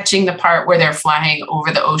 we're catching the part where they're flying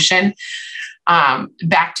over the ocean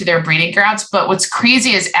back to their breeding grounds. But what's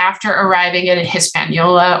crazy is, after arriving in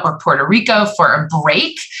Hispaniola or Puerto Rico for a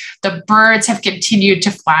break, the birds have continued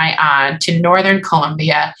to fly on to northern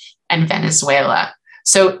Colombia and Venezuela.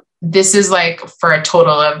 So this is like for a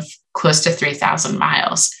total of close to 3,000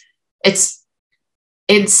 miles. It's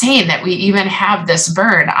insane that we even have this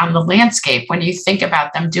bird on the landscape when you think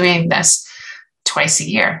about them doing this twice a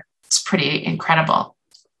year. It's pretty incredible.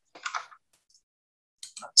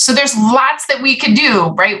 So there's lots that we can do,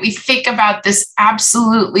 right? We think about this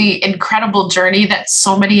absolutely incredible journey that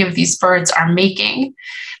so many of these birds are making.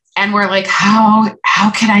 And we're like, how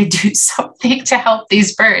can I do something to help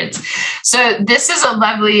these birds? So this is a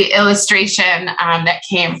lovely illustration that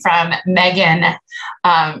came from Megan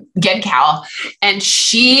Gedcal, and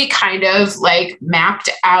she kind of like mapped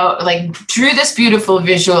out, like drew this beautiful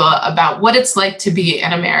visual about what it's like to be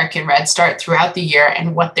an American redstart throughout the year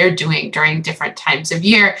and what they're doing during different times of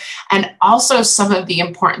year, and also some of the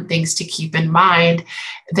important things to keep in mind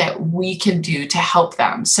that we can do to help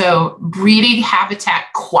them. So breeding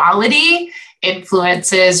habitat quality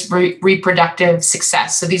influences reproductive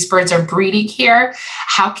success. So these birds are breeding here.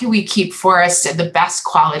 How can we keep forests in the best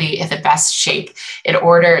quality, in the best shape, in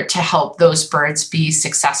order to help those birds be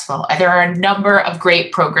successful? And there are a number of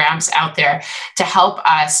great programs out there to help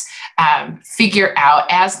us figure out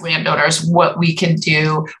as landowners what we can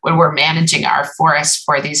do when we're managing our forests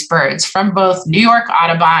for these birds, from both New York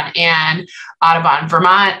Audubon and Audubon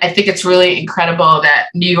Vermont. I think it's really incredible that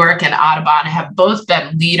New York and Audubon have both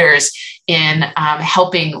been leaders in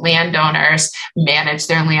helping landowners manage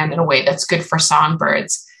their land in a way that's good for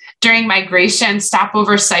songbirds. During migration,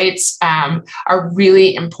 stopover sites are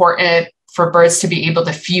really important for birds to be able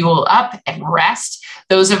to fuel up and rest.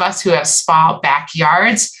 Those of us who have small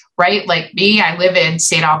backyards, right, like me, I live in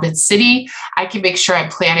St. Albans City, I can make sure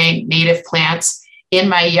I'm planting native plants in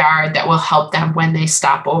my yard that will help them when they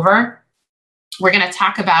stop over. We're going to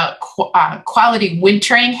talk about quality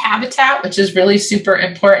wintering habitat, which is really super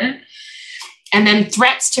important. And then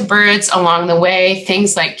threats to birds along the way,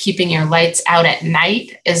 things like keeping your lights out at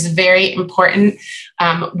night is very important.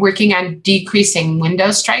 Working on decreasing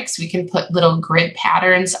window strikes. We can put little grid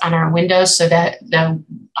patterns on our windows so that the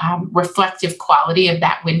reflective quality of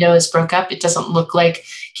that window is broke up. It doesn't look like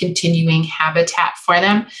continuing habitat for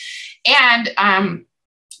them. And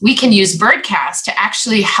we can use birdcast to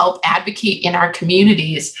actually help advocate in our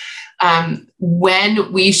communities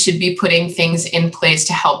when we should be putting things in place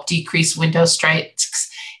to help decrease window strikes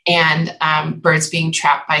and birds being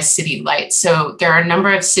trapped by city lights. So there are a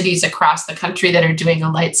number of cities across the country that are doing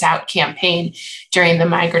a lights out campaign during the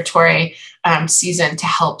migratory season to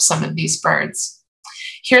help some of these birds.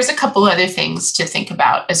 Here's a couple other things to think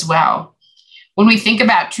about as well. When we think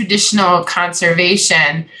about traditional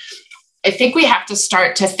conservation, I think we have to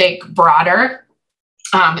start to think broader.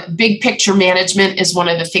 Big picture management is one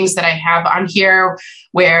of the things that I have on here,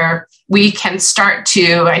 where we can start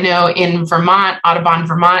to, I know in Vermont, Audubon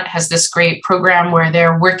Vermont has this great program where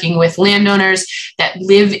they're working with landowners that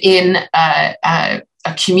live in a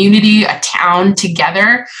community, a town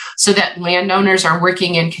together, so that landowners are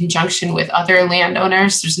working in conjunction with other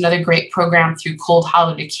landowners. There's another great program through Cold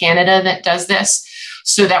Hollow to Canada that does this,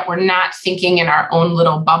 so that we're not thinking in our own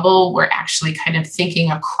little bubble. We're actually kind of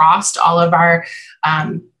thinking across all of our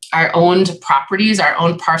owned properties, our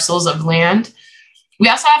own parcels of land. We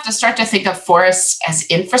also have to start to think of forests as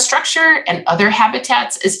infrastructure and other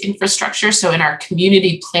habitats as infrastructure. So in our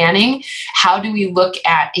community planning, how do we look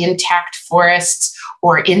at intact forests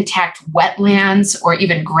or intact wetlands or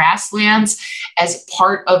even grasslands as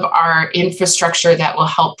part of our infrastructure that will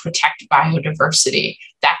help protect biodiversity?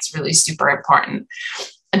 That's really super important.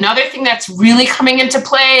 Another thing that's really coming into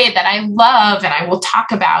play that I love and I will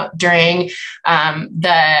talk about during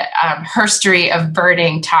the Herstory of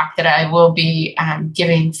Birding talk that I will be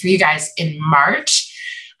giving for you guys in March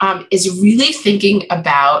is really thinking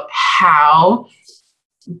about how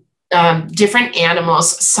different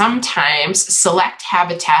animals sometimes select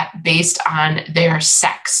habitat based on their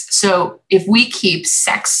sex. So if we keep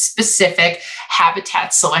sex-specific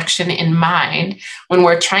habitat selection in mind when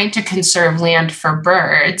we're trying to conserve land for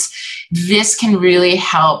birds, this can really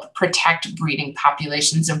help protect breeding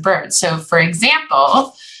populations of birds. So for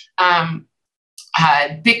example,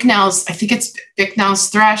 Bicknell's, I think it's Bicknell's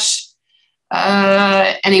thrush.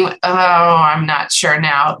 Anyway, I'm not sure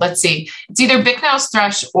now. Let's see. It's either Bicknell's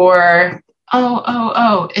thrush or,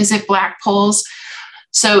 is it blackpolls?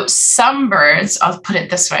 So some birds, I'll put it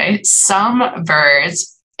this way, some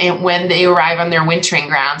birds, and when they arrive on their wintering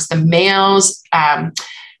grounds, the males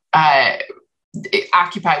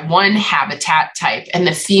occupy one habitat type and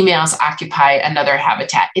the females occupy another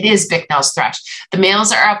habitat. It is Bicknell's thrush. The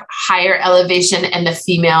males are up higher elevation and the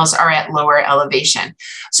females are at lower elevation.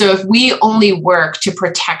 So if we only work to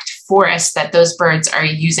protect forests that those birds are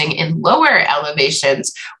using in lower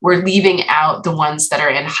elevations, we're leaving out the ones that are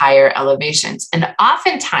in higher elevations. And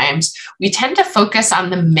oftentimes we tend to focus on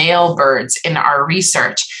the male birds in our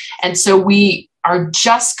research. And so we are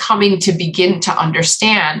just coming to begin to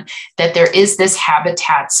understand that there is this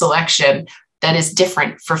habitat selection that is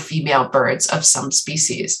different for female birds of some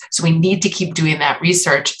species. So we need to keep doing that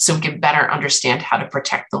research so we can better understand how to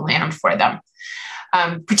protect the land for them.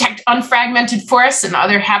 protect unfragmented forests and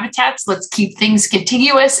other habitats. Let's keep things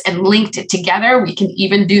contiguous and linked together. We can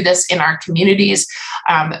even do this in our communities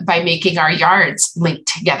by making our yards linked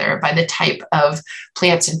together by the type of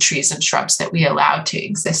plants and trees and shrubs that we allow to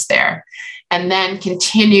exist there. And then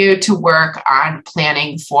continue to work on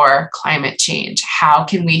planning for climate change. How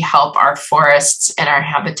can we help our forests and our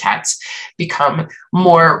habitats become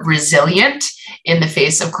more resilient in the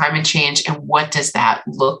face of climate change? And what does that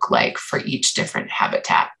look like for each different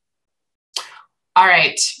habitat? All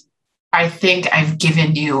right. I think I've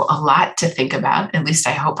given you a lot to think about. At least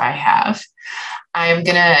I hope I have. I'm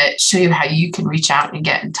going to show you how you can reach out and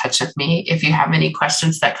get in touch with me if you have any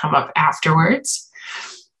questions that come up afterwards.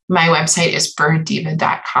 My website is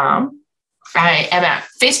birddiva.com. I am at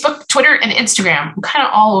Facebook, Twitter, and Instagram. I'm kind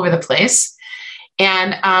of all over the place.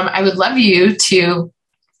 And I would love you to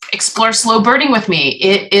explore slow birding with me.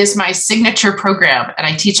 It is my signature program, and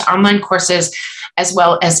I teach online courses as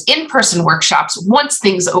well as in-person workshops. Once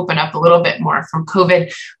things open up a little bit more from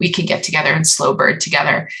COVID, we can get together and slow bird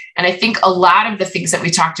together. And I think a lot of the things that we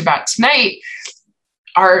talked about tonight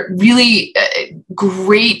are really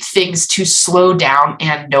great things to slow down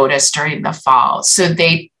and notice during the fall. So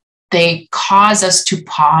they cause us to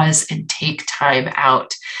pause and take time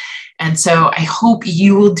out. And so I hope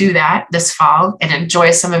you will do that this fall and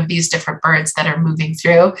enjoy some of these different birds that are moving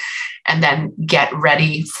through, and then get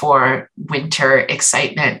ready for winter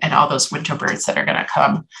excitement and all those winter birds that are going to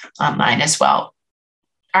come online as well.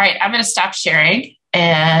 All right, I'm going to stop sharing.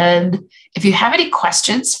 And if you have any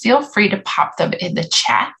questions, feel free to pop them in the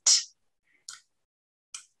chat.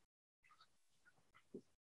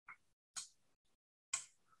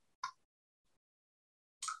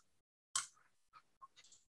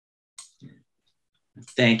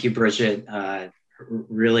 Thank you, Bridget.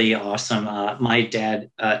 Really awesome. My dad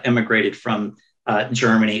immigrated from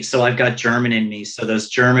Germany, so I've got German in me. So those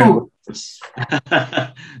German words.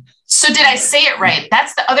 So did I say it right?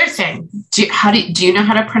 That's the other thing. Do you know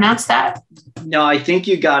how to pronounce that? No, I think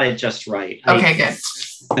you got it just right. Okay,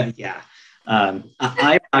 good. Yeah. I'm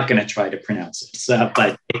not going to try to pronounce it. So,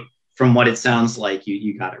 but from what it sounds like,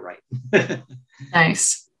 you got it right.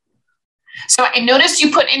 Nice. So I noticed you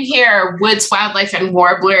put in here Woods, Wildlife, and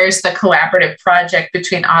Warblers, the collaborative project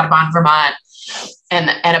between Audubon, Vermont, and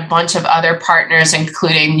a bunch of other partners,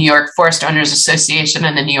 including New York Forest Owners Association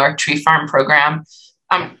and the New York Tree Farm Program.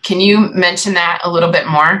 Can you mention that a little bit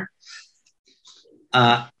more?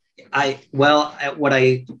 I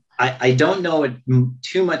don't know it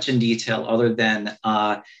too much in detail, other than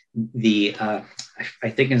I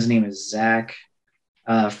think his name is Zach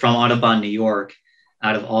from Audubon, New York,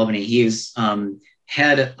 out of Albany. He is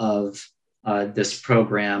head of this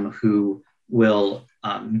program, who will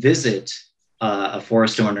visit a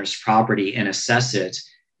forest owner's property and assess it,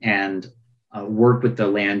 and work with the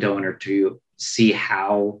landowner to see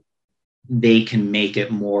how they can make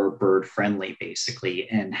it more bird friendly, basically,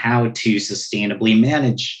 and how to sustainably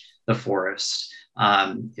manage the forest.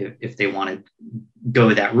 If they want to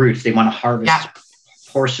go that route, if they want to harvest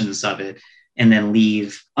portions of it and then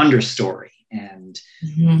leave understory and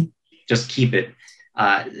just keep it.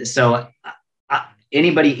 So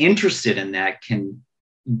anybody interested in that can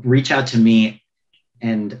reach out to me,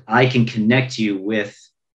 and I can connect you with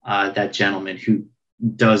that gentleman who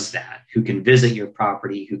does that, who can visit your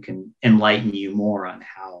property, who can enlighten you more on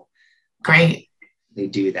how they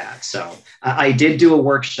do that. So I did do a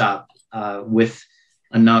workshop with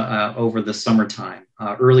over the summertime,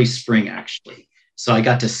 early spring, actually. So I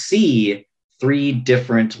got to see 3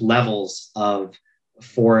 different levels of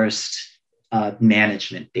forest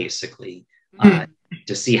management, basically,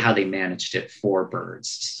 to see how they managed it for birds.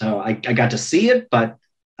 So I got to see it, but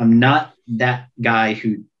I'm not that guy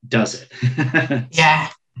who does it. Yeah,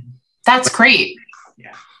 that's great.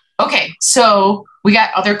 Yeah. Okay, so we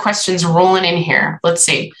got other questions rolling in here. Let's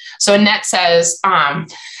see. So Annette says,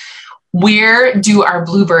 where do our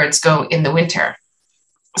bluebirds go in the winter?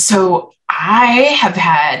 So I have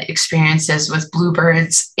had experiences with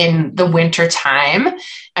bluebirds in the winter time.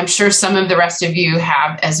 I'm sure some of the rest of you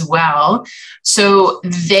have as well. So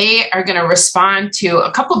they are going to respond to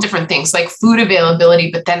a couple different things, like food availability,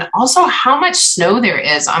 but then also how much snow there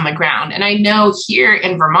is on the ground. And I know here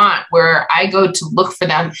in Vermont, where I go to look for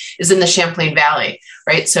them is in the Champlain Valley,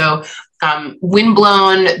 right? So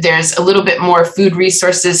windblown, there's a little bit more food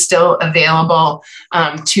resources still available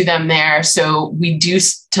to them there. So we do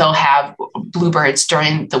still have bluebirds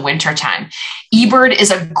during the winter time. eBird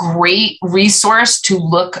is a great resource to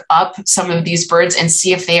look up some of these birds and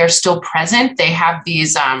see if they are still present. They have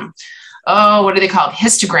these what are they called?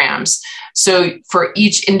 Histograms. So for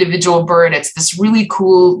each individual bird, it's this really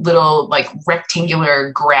cool little like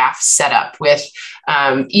rectangular graph setup with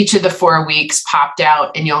each of the 4 weeks popped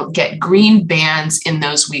out, and you'll get green bands in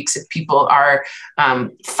those weeks if people are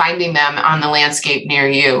finding them on the landscape near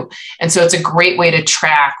you. And so it's a great way to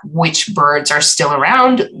track which birds are still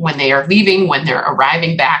around, when they are leaving, when they're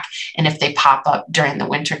arriving back, and if they pop up during the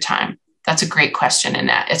winter time. That's a great question,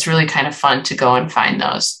 Annette. It's really kind of fun to go and find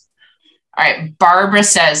those. All right, Barbara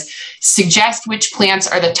says, suggest which plants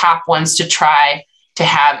are the top ones to try to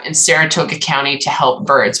have in Saratoga County to help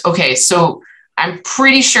birds. Okay, so I'm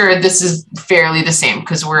pretty sure this is fairly the same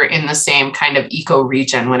because we're in the same kind of eco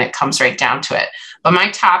region when it comes right down to it. But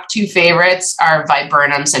my top 2 favorites are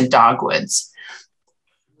viburnums and dogwoods.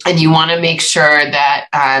 And you want to make sure that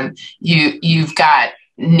you've got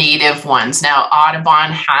native ones. Now,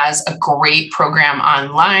 Audubon has a great program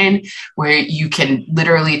online where you can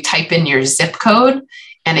literally type in your zip code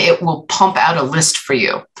and it will pump out a list for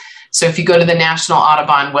you. So if you go to the National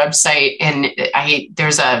Audubon website, and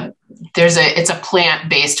it's a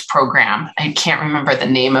plant-based program. I can't remember the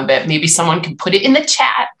name of it. Maybe someone can put it in the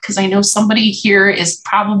chat because I know somebody here is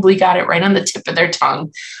probably got it right on the tip of their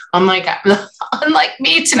tongue. Unlike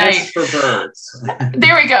me tonight. That's for birds.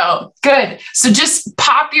 There we go. Good. So just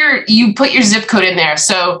you put your zip code in there.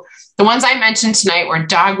 So the ones I mentioned tonight were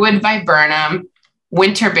dogwood, viburnum,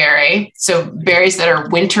 winterberry. So berries that are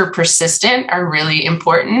winter persistent are really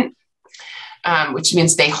important. Which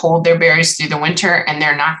means they hold their berries through the winter and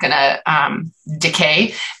they're not going to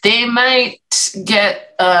decay. They might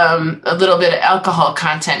get a little bit of alcohol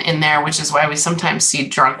content in there, which is why we sometimes see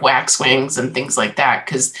drunk waxwings and things like that,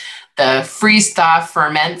 because the freeze thaw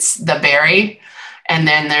ferments the berry, and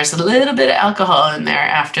then there's a little bit of alcohol in there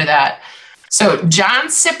after that. So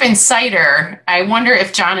John's sipping cider. I wonder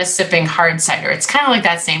if John is sipping hard cider. It's kind of like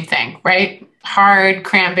that same thing, right? Hard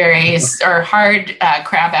cranberries or hard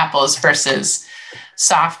crab apples versus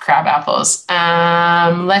soft crab apples.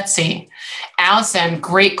 Let's see. Allison,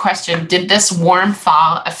 great question. Did this warm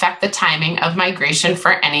fall affect the timing of migration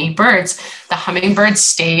for any birds? The hummingbirds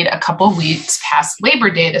stayed a couple weeks past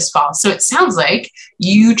Labor Day this fall. So it sounds like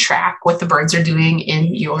you track what the birds are doing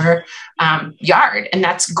in your yard, and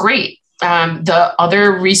that's great. The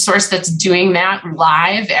other resource that's doing that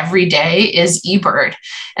live every day is eBird.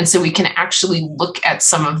 And so we can actually look at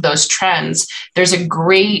some of those trends. There's a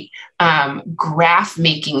great graph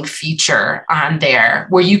making feature on there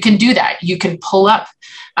where you can do that. You can pull up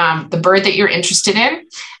the bird that you're interested in,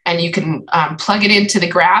 and you can plug it into the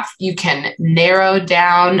graph. You can narrow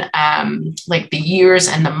down like the years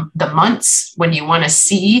and the months when you want to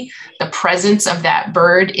see the presence of that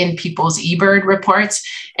bird in people's eBird reports,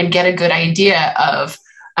 and get a good idea of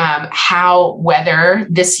how weather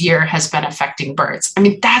this year has been affecting birds. I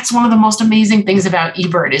mean, that's one of the most amazing things about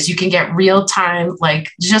eBird is you can get real time, like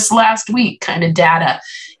just last week kind of data,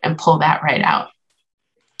 and pull that right out.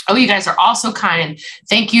 Oh, you guys are also kind.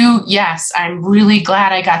 Thank you. Yes, I'm really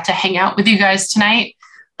glad I got to hang out with you guys tonight.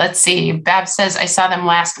 Let's see. Bab says, I saw them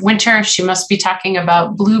last winter. She must be talking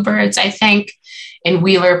about bluebirds, I think, in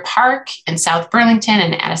Wheeler Park in South Burlington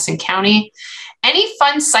and Addison County. Any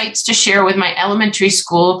fun sites to share with my elementary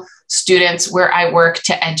school students where I work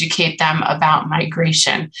to educate them about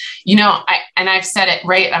migration? You know, I've said it,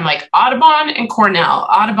 right? I'm like Audubon and Cornell,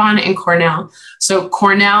 Audubon and Cornell. So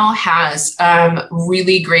Cornell has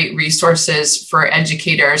really great resources for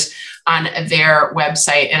educators on their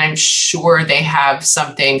website, and I'm sure they have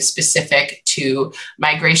something specific to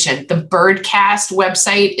migration. The Birdcast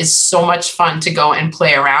website is so much fun to go and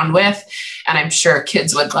play around with, and I'm sure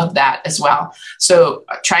kids would love that as well. So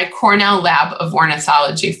try Cornell Lab of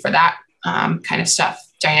Ornithology for that kind of stuff.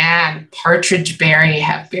 Diane, partridge berry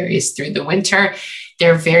have berries through the winter.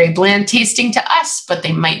 They're very bland tasting to us, but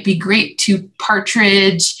they might be great to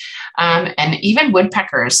partridge. And even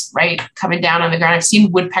woodpeckers, right? Coming down on the ground. I've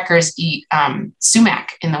seen woodpeckers eat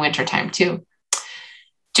sumac in the wintertime too.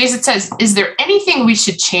 Jason says, is there anything we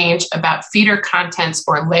should change about feeder contents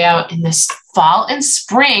or layout in this fall and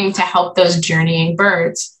spring to help those journeying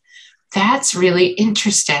birds? That's really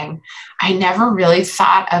interesting. I never really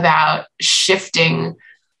thought about shifting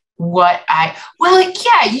well,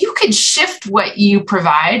 yeah, you could shift what you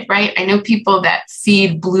provide, right? I know people that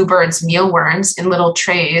feed bluebirds mealworms in little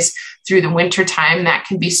trays through the winter time. That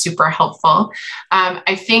can be super helpful.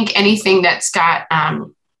 I think anything that's got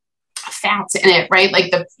fats in it, right?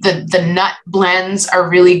 Like the nut blends are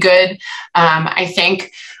really good. I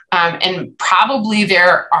think And probably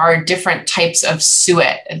there are different types of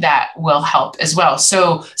suet that will help as well.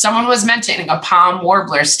 So someone was mentioning a palm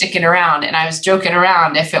warbler sticking around, and I was joking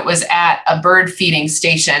around if it was at a bird feeding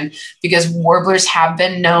station, because warblers have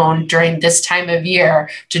been known during this time of year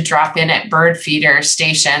to drop in at bird feeder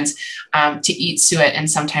stations to eat suet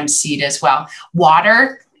and sometimes seed as well.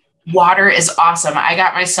 Water is awesome. I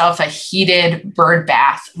got myself a heated bird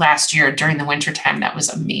bath last year during the wintertime. That was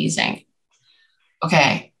amazing.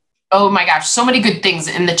 Okay. Oh my gosh, so many good things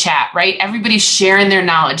in the chat, right? Everybody's sharing their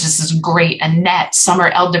knowledge. This is great. Annette, summer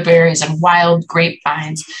elderberries and wild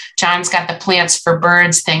grapevines. John's got the plants for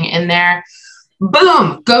birds thing in there.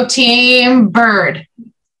 Boom, go team bird.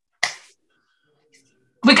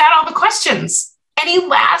 We got all the questions. Any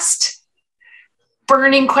last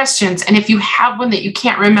burning questions? And if you have one that you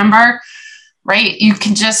can't remember, right, you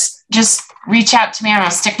can just reach out to me. I'm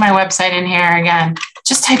gonna stick my website in here again.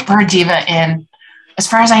 Just type Bird Diva in. As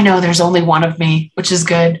far as I know, there's only one of me, which is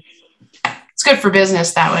good. It's good for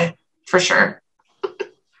business that way, for sure.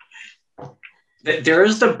 There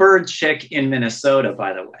is the bird chick in Minnesota,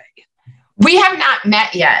 by the way. We have not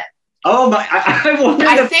met yet. Oh my!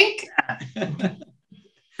 I think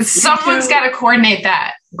someone's got to coordinate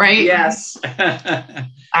that, right? Yes.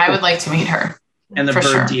 I would like to meet her. And the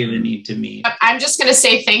Bird Diva need to meet. I'm just going to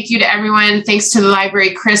say thank you to everyone. Thanks to the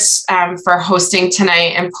library, Chris, for hosting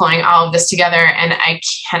tonight and pulling all of this together. And I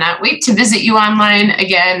cannot wait to visit you online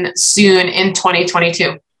again soon in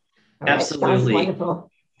 2022. Absolutely.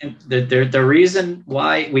 Wonderful. And the reason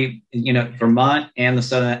why we, Vermont and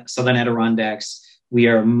the Southern Adirondacks, we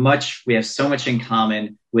have so much in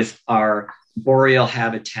common with our boreal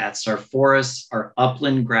habitats, our forests, our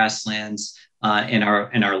upland grasslands, in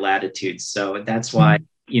our latitudes. So that's why,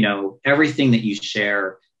 everything that you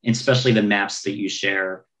share, especially the maps that you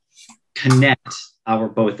share, connect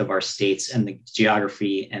both of our states and the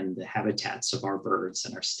geography and the habitats of our birds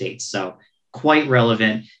and our states. So quite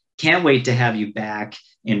relevant. Can't wait to have you back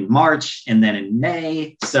in March and then in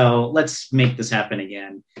May. So let's make this happen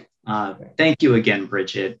again. Thank you again,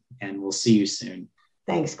 Bridget, and we'll see you soon.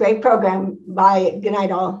 Thanks. Great program. Bye. Good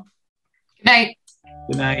night, all. Good night.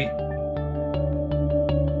 Good night.